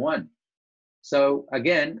M1. So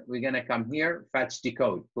again, we're gonna come here, fetch,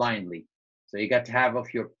 decode blindly. So you got half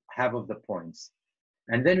of the points.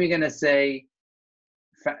 And then we're gonna say,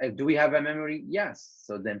 do we have a memory? Yes.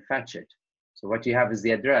 So then fetch it. So what you have is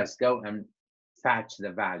the address. Go and fetch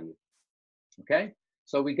the value. Okay?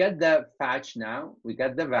 So we get the fetch now. We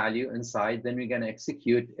got the value inside. Then we're going to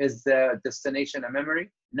execute. Is the destination a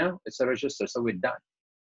memory? No, it's a register. So we're done.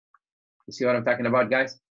 You see what I'm talking about,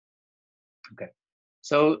 guys? Okay.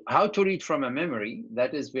 So how to read from a memory?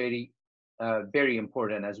 That is very, very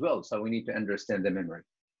important as well. So we need to understand the memory.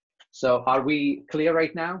 So are we clear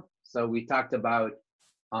right now? So we talked about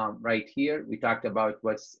right here, we talked about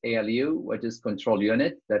what's ALU, what is control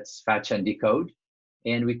unit, that's fetch and decode.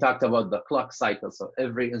 And we talked about the clock cycle. So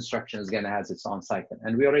every instruction is going to have its own cycle.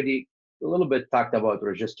 And we already a little bit talked about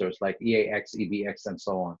registers like EAX, EBX, and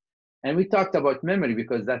so on. And we talked about memory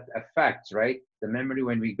because that affects, right? The memory,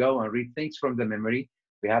 when we go and read things from the memory,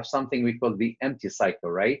 we have something we call the empty cycle,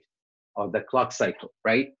 right? Or the clock cycle,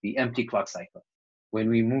 right? The empty clock cycle. When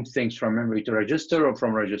we move things from memory to register or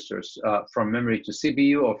from registers, from memory to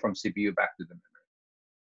CPU or from CPU back to the memory,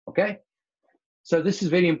 okay? So this is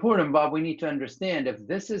very important, but we need to understand if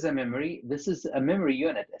this is a memory, this is a memory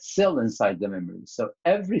unit, a cell inside the memory. So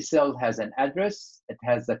every cell has an address, it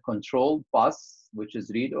has the control bus, which is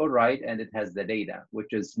read or write, and it has the data,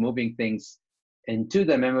 which is moving things into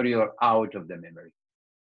the memory or out of the memory.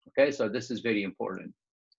 Okay, so this is very important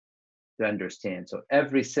to understand. So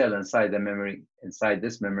every cell inside the memory, inside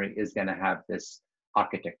this memory is gonna have this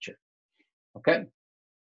architecture. Okay.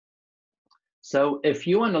 So if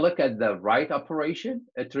you want to look at the write operation,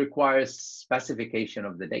 it requires specification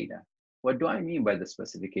of the data. What do I mean by the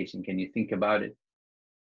specification? Can you think about it?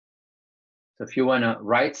 So if you want to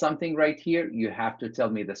write something right here, you have to tell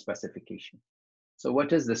me the specification. So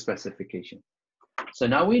what is the specification? So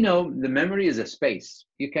now we know the memory is a space.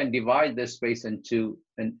 You can divide this space into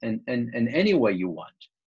in any way you want.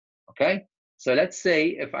 Okay. So let's say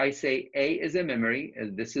if I say A is a memory,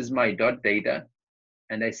 and this is my dot data,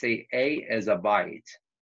 and I say A is a byte,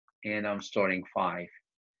 and I'm storing 5.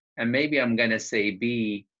 And maybe I'm gonna say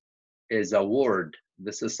B is a word.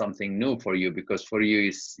 This is something new for you because for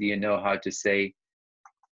you, you know how to say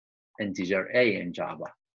integer A in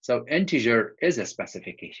Java. So integer is a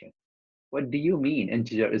specification. What do you mean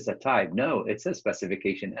integer is a type? No, it's a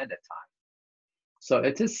specification and a type. So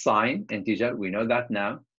it is signed integer, we know that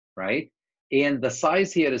now, right? And the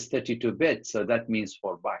size here is 32 bits, so that means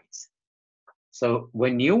 4 bytes. So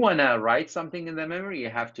when you wanna write something in the memory, you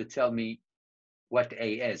have to tell me what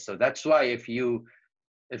A is. So that's why if you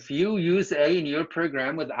use A in your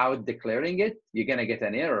program without declaring it, you're gonna get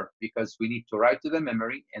an error because we need to write to the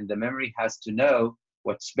memory and the memory has to know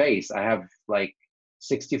what space. I have like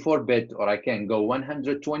 64-bit or I can go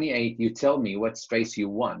 128, you tell me what space you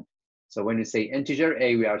want. So when you say integer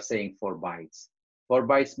A, we are saying 4 bytes. 4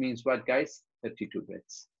 bytes means what, guys? 32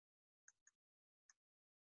 bits.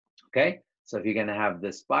 Okay, so if you're gonna have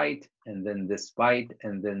this byte and then this byte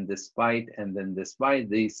and then this byte and then this byte,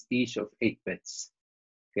 these each of 8 bits.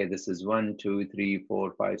 Okay, this is 1, 2, 3,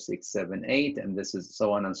 4, 5, 6, 7, 8, and this is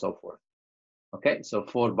so on and so forth. Okay, so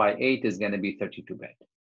 4 by 8 is gonna be 32-bit.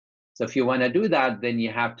 So if you wanna do that, then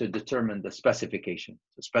you have to determine the specification.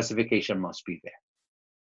 The specification must be there.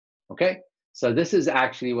 Okay, so this is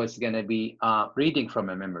actually what's gonna be reading from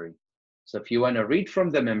a memory. So if you wanna read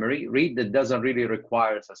from the memory, read that doesn't really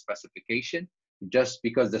require a specification, just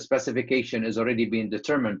because the specification is already being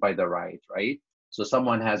determined by the write, right? So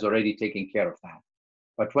someone has already taken care of that.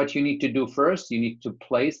 But what you need to do first, you need to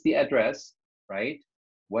place the address, right?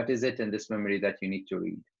 What is it in this memory that you need to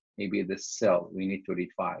read? Maybe this cell, we need to read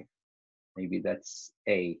 5. Maybe that's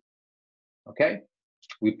A, okay?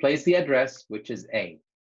 We place the address, which is A,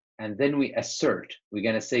 and then we assert. We're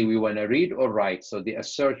gonna say we wanna read or write. So the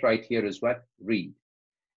assert right here is what? Read.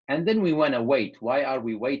 And then we wanna wait. Why are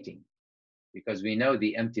we waiting? Because we know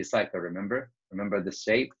the empty cycle, remember? Remember the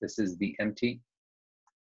shape? This is the empty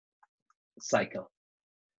cycle.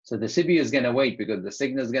 So the CPU is going to wait because the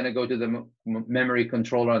signal is going to go to the memory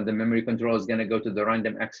controller and the memory controller is going to go to the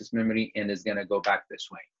random access memory and is going to go back this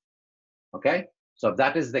way. Okay, so if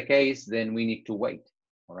that is the case, then we need to wait.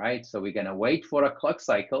 All right, so we're going to wait for a clock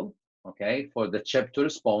cycle, okay, for the chip to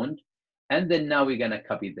respond. And then now we're going to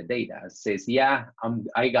copy the data. It says, yeah,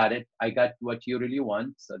 I got it. I got what you really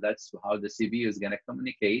want. So that's how the CPU is going to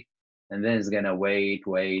communicate. And then it's going to wait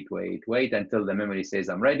until the memory says,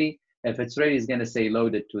 I'm ready. If it's ready, it's going to say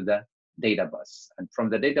load it to the data bus. And from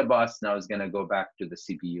the data bus, now it's going to go back to the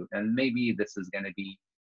CPU. And maybe this is going to be,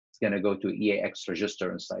 it's going to go to EAX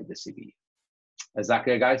register inside the CPU. Is that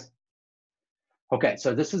clear, guys? Okay,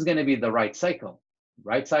 so this is going to be the write cycle.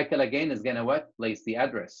 Write cycle again is going to what? Place the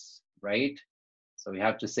address, right? So we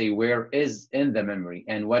have to say where is in the memory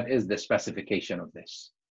and what is the specification of this.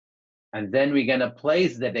 And then we're going to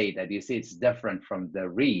place the data. You see, it's different from the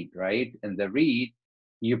read, right? In the read,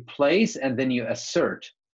 you place and then you assert.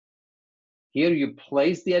 Here you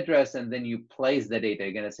place the address and then you place the data.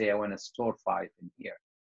 You're gonna say, I wanna store 5 in here.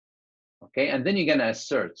 Okay, and then you're gonna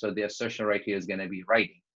assert. So the assertion right here is gonna be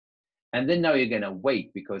writing. And then now you're gonna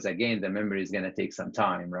wait because again, the memory is gonna take some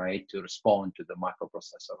time, right? To respond to the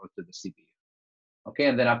microprocessor or to the CPU. Okay,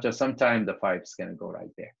 and then after some time, the 5 is gonna go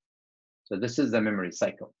right there. So this is the memory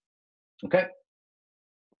cycle, okay?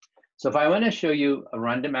 So if I wanna show you a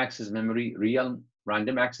random access memory, real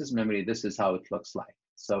random access memory, this is how it looks like.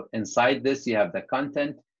 So inside this, you have the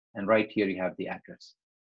content, and right here, you have the address.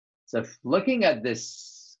 So if looking at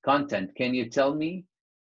this content, can you tell me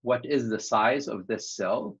what is the size of this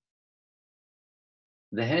cell?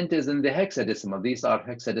 The hint is in the hexadecimal. These are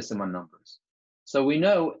hexadecimal numbers. So we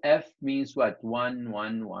know F means what? 1,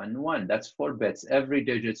 1, 1, 1. That's 4 bits. Every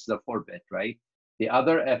digit is a 4-bit, right? The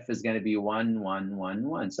other F is going to be 1, 1, 1,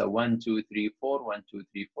 1. So 1, 2, 3, 4, 1, 2,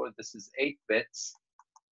 3, 4. This is 8 bits.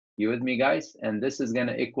 You with me, guys? And this is going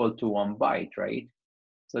to equal to 1 byte, right?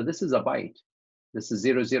 So this is a byte. This is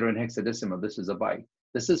 0, 0 in hexadecimal. This is a byte.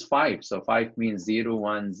 This is 5. So 5 means 0,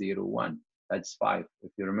 1, 0, 1. That's 5.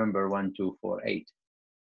 If you remember 1, 2, 4, 8.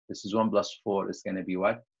 This is 1 plus 4 is going to be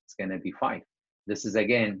what? It's going to be 5. This is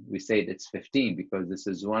again, we said it's 15 because this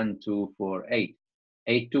is 1, 2, 4, 8.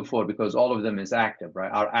 824 because all of them is active,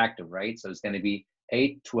 right? Are active, right? So it's going to be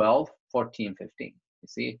 8, 12, 14, 15. You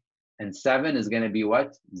see? And 7 is going to be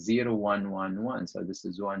what? 0, 1, 1, 1. So this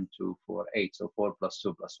is 1, 2, 4, 8. So 4 plus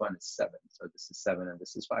 2 plus 1 is 7. So this is 7 and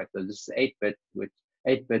this is 5. So this is 8-bit with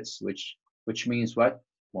 8 bits, which means what?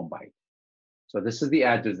 1 byte. So this is the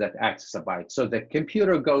address that acts as a byte. So the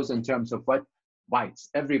computer goes in terms of what? Bytes.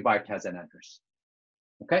 Every byte has an address.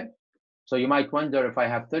 Okay? So you might wonder, if I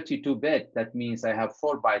have 32-bit, that means I have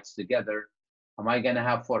 4 bytes together. Am I going to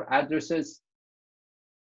have 4 addresses?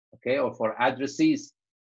 Okay, or 4 addresses?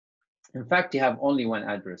 In fact, you have only 1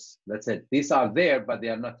 address. That's it. These are there, but they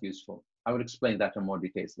are not useful. I will explain that in more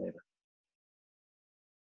details later.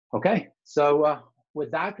 Okay, so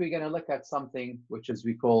with that, we're going to look at something which is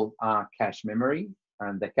we call cache memory.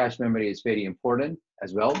 And the cache memory is very important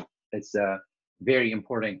as well. It's a very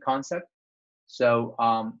important concept. So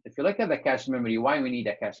if you look at the cache memory, why we need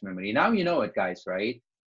a cache memory? Now you know it, guys, right?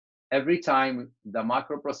 Every time the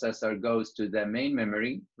microprocessor goes to the main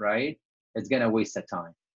memory, right, it's going to waste the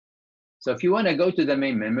time. So if you want to go to the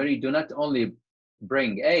main memory, do not only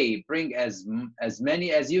bring as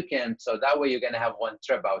many as you can, so that way you're going to have 1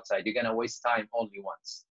 trip outside. You're going to waste time only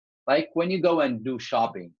once. Like when you go and do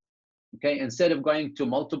shopping, okay, instead of going to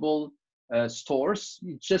multiple stores,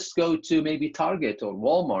 you just go to maybe Target or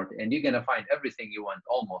Walmart, and you're going to find everything you want,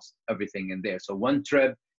 almost everything in there. So 1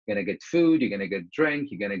 trip, you're going to get food, you're going to get drink,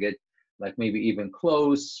 you're going to get like maybe even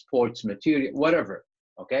clothes, sports material, whatever.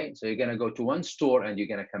 Okay, so you're going to go to 1 store and you're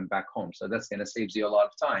going to come back home. So that's going to save you a lot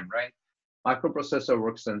of time, right? Microprocessor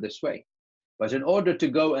works in this way. But in order to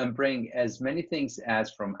go and bring as many things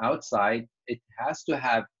as from outside, it has to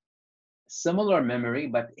have similar memory,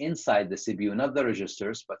 but inside the CPU, not the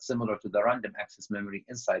registers, but similar to the random access memory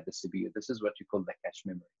inside the CPU. This is what you call the cache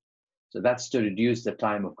memory. So that's to reduce the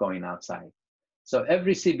time of going outside. So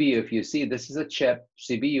every CPU, if you see, this is a chip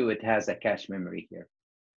CPU, it has a cache memory here.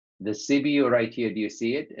 The CPU right here, do you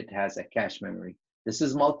see it? It has a cache memory. This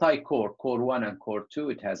is multi-core, core 1 and core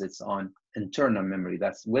 2. It has its own internal memory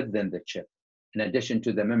that's within the chip, in addition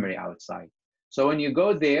to the memory outside. So when you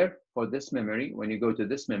go there for this memory, when you go to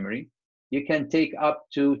this memory, you can take up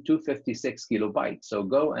to 256 kilobytes. So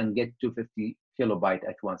go and get 250 kilobyte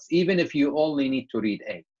at once, even if you only need to read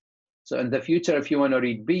A. So in the future, if you want to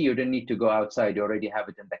read B, you don't need to go outside. You already have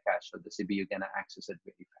it in the cache. So the CPU can access it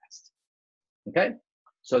very fast. Okay?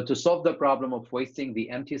 So to solve the problem of wasting the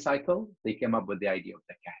empty cycle, they came up with the idea of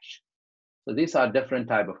the cache. So these are different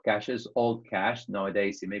type of caches. Old cache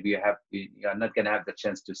nowadays, maybe you're not going to have the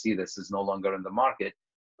chance to see this, is no longer in the market,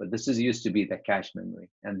 but this is used to be the cache memory.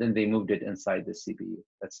 And then they moved it inside the CPU.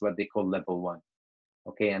 That's what they call level 1,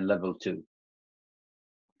 okay, and level 2.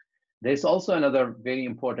 There's also another very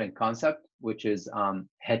important concept, which is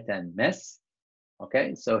hit and miss.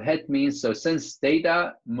 Okay, so hit means, so since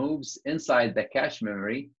data moves inside the cache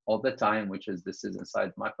memory all the time, which is this is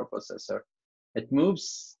inside microprocessor, it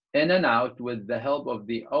moves in and out with the help of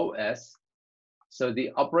the OS. So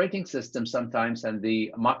the operating system sometimes and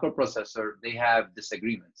the microprocessor, they have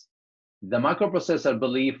disagreements. The microprocessor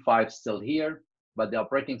believes 5 still here, but the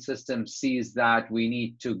operating system sees that we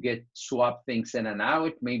need to swap things in and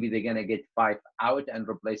out. Maybe they're gonna get 5 out and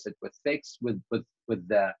replace it with 6, with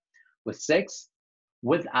 6,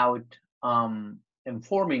 without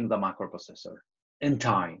informing the microprocessor in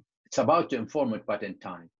time. It's about to inform it, but in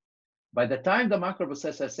time. By the time the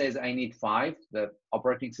microprocessor says, I need 5, the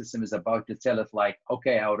operating system is about to tell it like,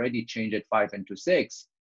 okay, I already changed it 5 into 6.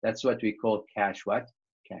 That's what we call cache what?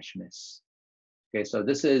 Cache miss. Okay, so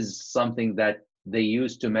this is something that they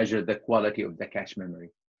use to measure the quality of the cache memory.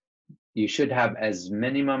 You should have as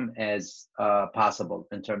minimum as possible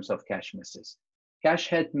in terms of cache misses. Cache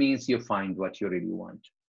hit means you find what you really want,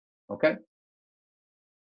 okay?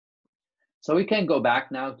 So we can go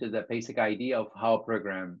back now to the basic idea of how a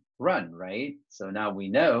program run, right? So now we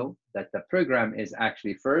know that the program is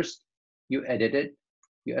actually first, you edit it,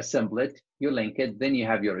 you assemble it, you link it, then you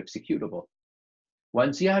have your executable.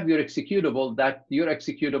 Once you have your executable, your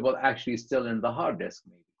executable actually is still in the hard disk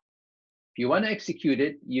maybe. If you want to execute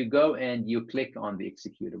it, you go and you click on the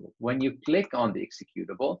executable. When you click on the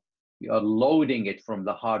executable, you are loading it from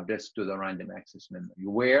the hard disk to the random access memory.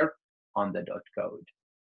 Where? On the .code.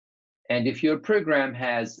 And if your program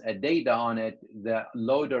has a data on it, the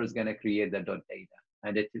loader is going to create the .data.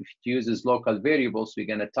 And if it uses local variables, we're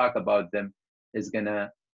going to talk about them, is going to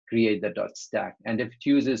create the .stack. And if it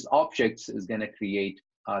uses objects, is going to create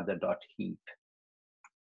the .heap.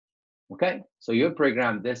 Okay, so your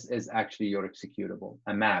program, this is actually your executable,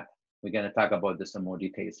 a map. We're going to talk about this in more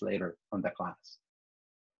details later on the class.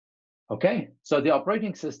 Okay, so the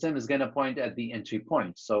operating system is going to point at the entry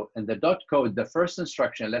point. So in the dot code, the first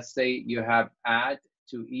instruction, let's say you have add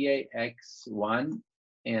to EAX1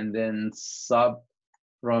 and then sub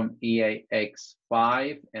from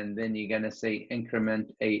EAX5, and then you're going to say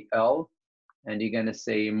increment AL, and you're going to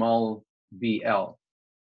say mul BL.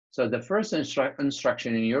 So the first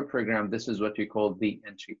instruction in your program, this is what we call the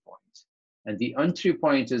entry point. And the entry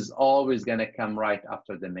point is always going to come right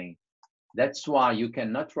after the main. That's why you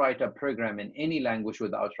cannot write a program in any language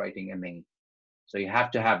without writing a main. So you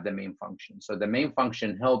have to have the main function. So the main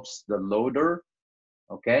function helps the loader,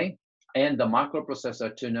 okay, and the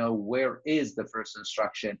microprocessor to know where is the first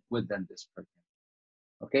instruction within this program.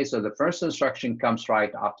 Okay, so the first instruction comes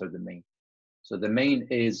right after the main. So the main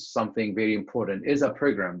is something very important, is a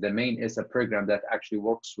program. The main is a program that actually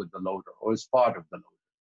works with the loader or is part of the loader.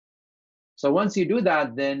 So once you do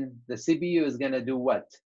that, then the CPU is going to do what?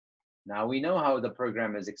 Now we know how the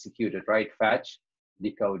program is executed, right? Fetch,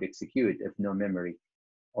 decode, execute if no memory,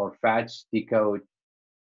 or fetch, decode,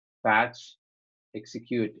 fetch,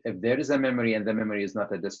 execute if there is a memory and the memory is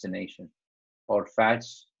not a destination, or fetch,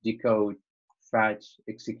 decode, fetch,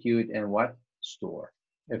 execute, and what? Store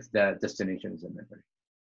if the destination is a memory.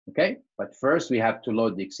 Okay, but first we have to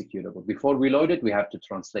load the executable. Before we load it, we have to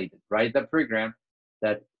translate it, write the program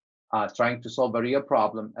that trying to solve a real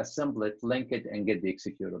problem, assemble it, link it, and get the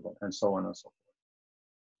executable, and so on and so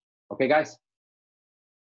forth. Okay, guys?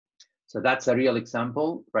 So that's a real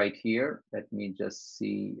example right here. Let me just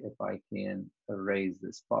see if I can erase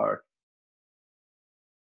this part.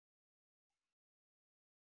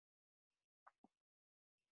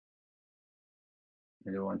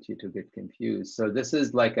 I don't want you to get confused. So this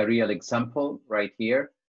is like a real example right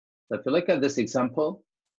here. So if you look at this example,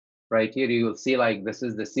 right here, you will see like this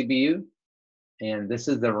is the CPU, and this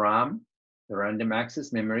is the RAM, the random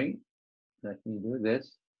access memory. Let me do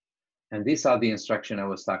this. And these are the instruction I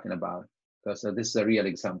was talking about. So this is a real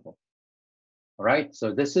example. All right,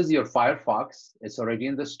 so this is your Firefox. It's already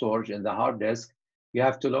in the storage in the hard disk. You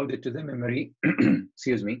have to load it to the memory,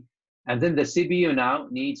 excuse me. And then the CPU now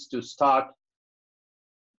needs to start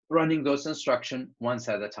running those instructions once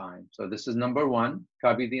at a time. So this is number one,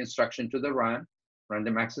 copy the instruction to the RAM,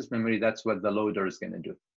 random access memory. That's what the loader is going to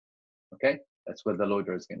do. Okay, that's what the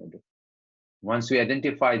loader is going to do. Once we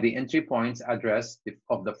identify the entry points address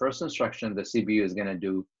of the first instruction, the CPU is going to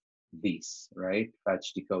do these, right?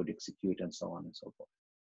 Fetch, decode, execute, and so on and so forth.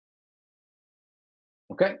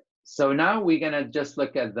 Okay, so now we're going to just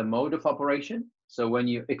look at the mode of operation. So when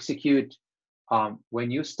you execute,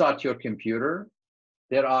 when you start your computer,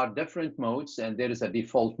 there are different modes, and there is a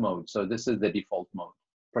default mode. So this is the default mode,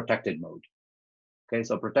 protected mode. Okay,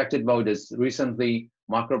 so protected mode is recently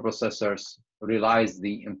microprocessors realized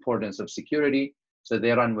the importance of security, so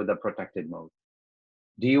they run with the protected mode.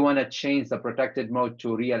 Do you want to change the protected mode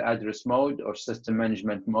to real address mode or system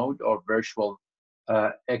management mode or virtual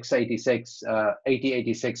X86,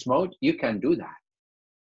 8086 mode? You can do that.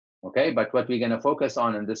 Okay, but what we're going to focus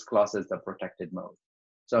on in this class is the protected mode.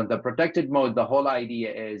 So in the protected mode, the whole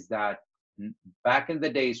idea is that back in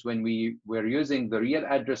the days when we were using the real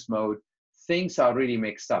address mode, things are really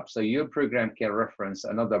mixed up. So your program can reference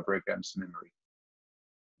another program's memory.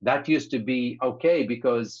 That used to be okay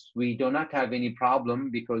because we do not have any problem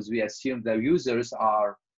because we assume the users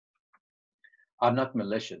are not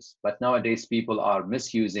malicious. But nowadays people are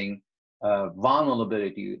misusing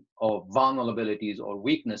vulnerabilities or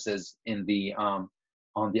weaknesses in the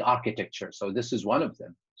on the architecture. So this is one of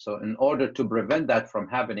them. So in order to prevent that from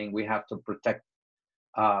happening, we have to protect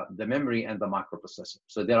the memory and the microprocessor.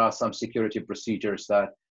 So there are some security procedures that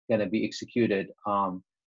are going to be executed.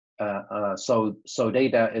 So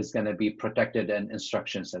data is going to be protected and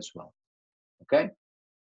instructions as well. Okay.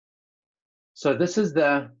 So this is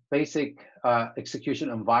the basic execution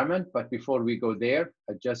environment. But before we go there,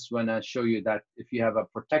 I just want to show you that if you have a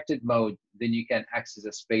protected mode, then you can access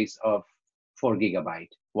a space of 4 GB.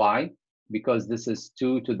 Why? Because this is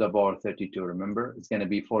 2 to the power 32. Remember, it's going to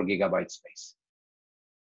be 4 GB space.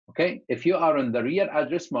 Okay, if you are in the real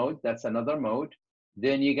address mode, that's another mode,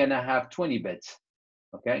 then you're gonna have 20 bits.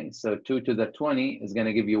 Okay, so 2 to the 20 is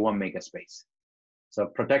gonna give you 1 mega space. So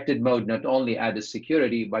protected mode not only adds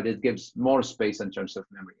security, but it gives more space in terms of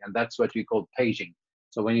memory. And that's what we call paging.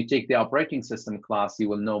 So when you take the operating system class, you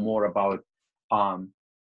will know more about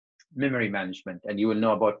memory management, and you will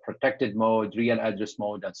know about protected mode, real address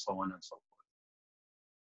mode, and so on and so forth.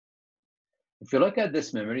 If you look at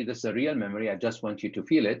this memory, this is a real memory. I just want you to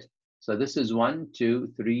feel it. So this is 1,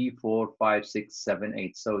 2, 3, 4, 5, 6, 7,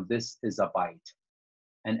 8. So this is a byte.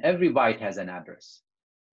 And every byte has an address.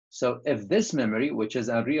 So if this memory, which is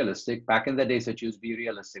unrealistic, back in the days it used to be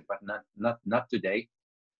realistic, but not today.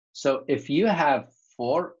 So if you have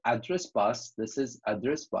 4 address bus, this is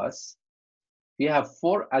address bus. If you have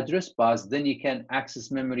 4 address bus, then you can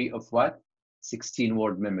access memory of what? 16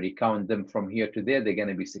 word memory. Count them from here to there, they're going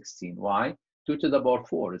to be 16. Why? 2 to the power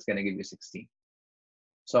 4 is going to give you 16.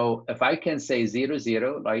 So if I can say 0,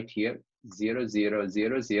 0 right here, 0, 0,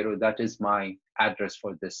 0, 0, that is my address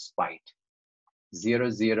for this byte. 0,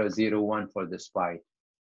 0, 0, 1 for this byte.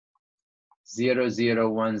 0, 0,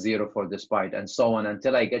 1, 0 for this byte, and so on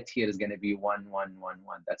until I get here is going to be 1, 1, 1,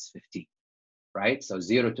 1. That's 15, right? So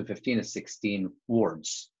 0 to 15 is 16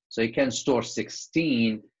 words. So you can store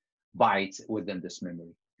 16 bytes within this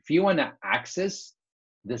memory. If you want to access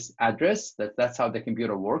this address, that's how the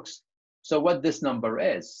computer works. So what this number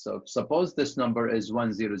is, so suppose this number is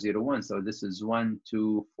 1001. So this is 1,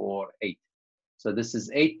 2, 4, 8. So this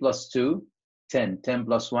is 8 plus 2, 10. 10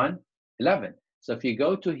 plus 1, 11. So if you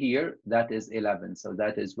go to here, that is 11. So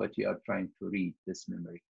that is what you are trying to read, this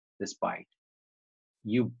memory, this byte.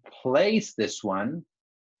 You place this one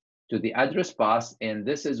to the address bus, and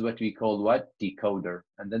this is what we call what? Decoder.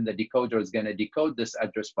 And then the decoder is going to decode this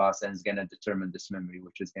address bus and is going to determine this memory,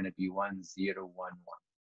 which is going to be 1011.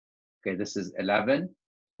 Okay, this is 11,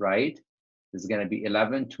 right? This is going to be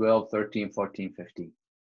 11, 12, 13, 14, 15.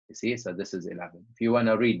 You see, so this is 11. If you want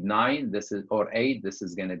to read 9, this is, or 8, this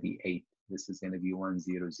is going to be 8. This is going to be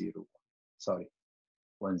 1001. Sorry,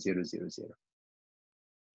 1000.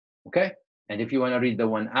 Okay, and if you want to read the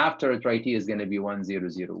one after it right here, is going to be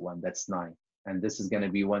 1001. That's 9, and this is going to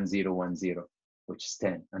be 1010, which is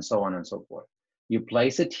 10, and so on and so forth. You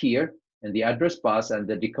place it here in the address bus, and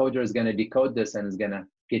the decoder is going to decode this and is going to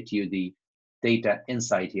get you the data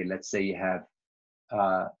inside here. Let's say you have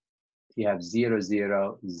 0,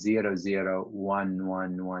 0, 0, 0, 1,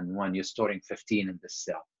 1, 1, 1. You're storing 15 in this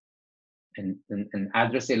cell. And in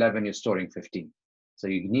address 11, you're storing 15. So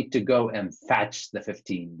you need to go and fetch the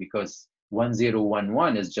 15 because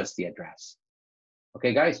 1011 is just the address.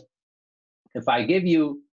 Okay, guys? If I give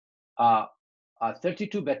you a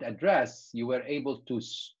 32-bit address, you were able to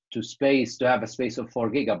have a space of 4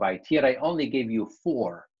 GB. Here, I only gave you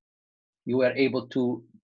 4. You were able to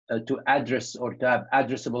address or to have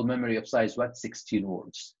addressable memory of size, what? 16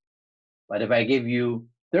 words. But if I give you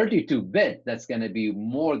 32-bit, that's going to be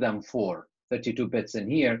more than 4. 32 bits in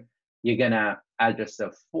here, you're going to address a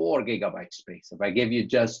 4 GB space. If I give you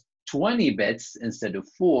just 20 bits instead of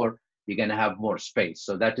 4, you're going to have more space.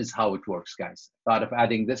 So that is how it works, guys. Thought of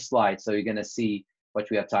adding this slide so you're going to see what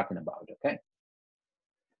we are talking about, okay?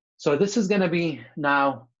 So this is going to be,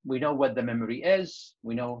 now we know what the memory is.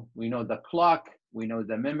 We know the clock. We know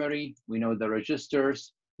the memory. We know the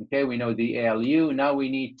registers. Okay, we know the ALU. Now we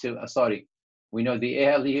need to, we know the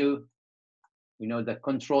ALU, we know the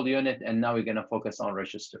control unit, and now we're going to focus on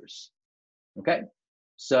registers. Okay,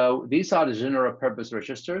 so these are the general purpose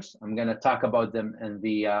registers. I'm going to talk about them in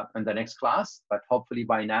the next class, but hopefully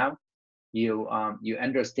by now you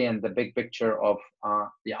understand the big picture of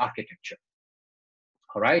the architecture.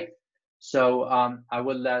 All right, so I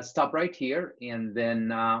will stop right here, and then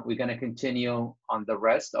we're going to continue on the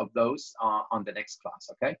rest of those on the next class.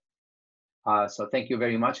 Okay. So thank you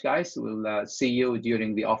very much, guys. We'll see you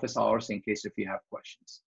during the office hours in case if you have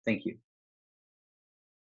questions. Thank you.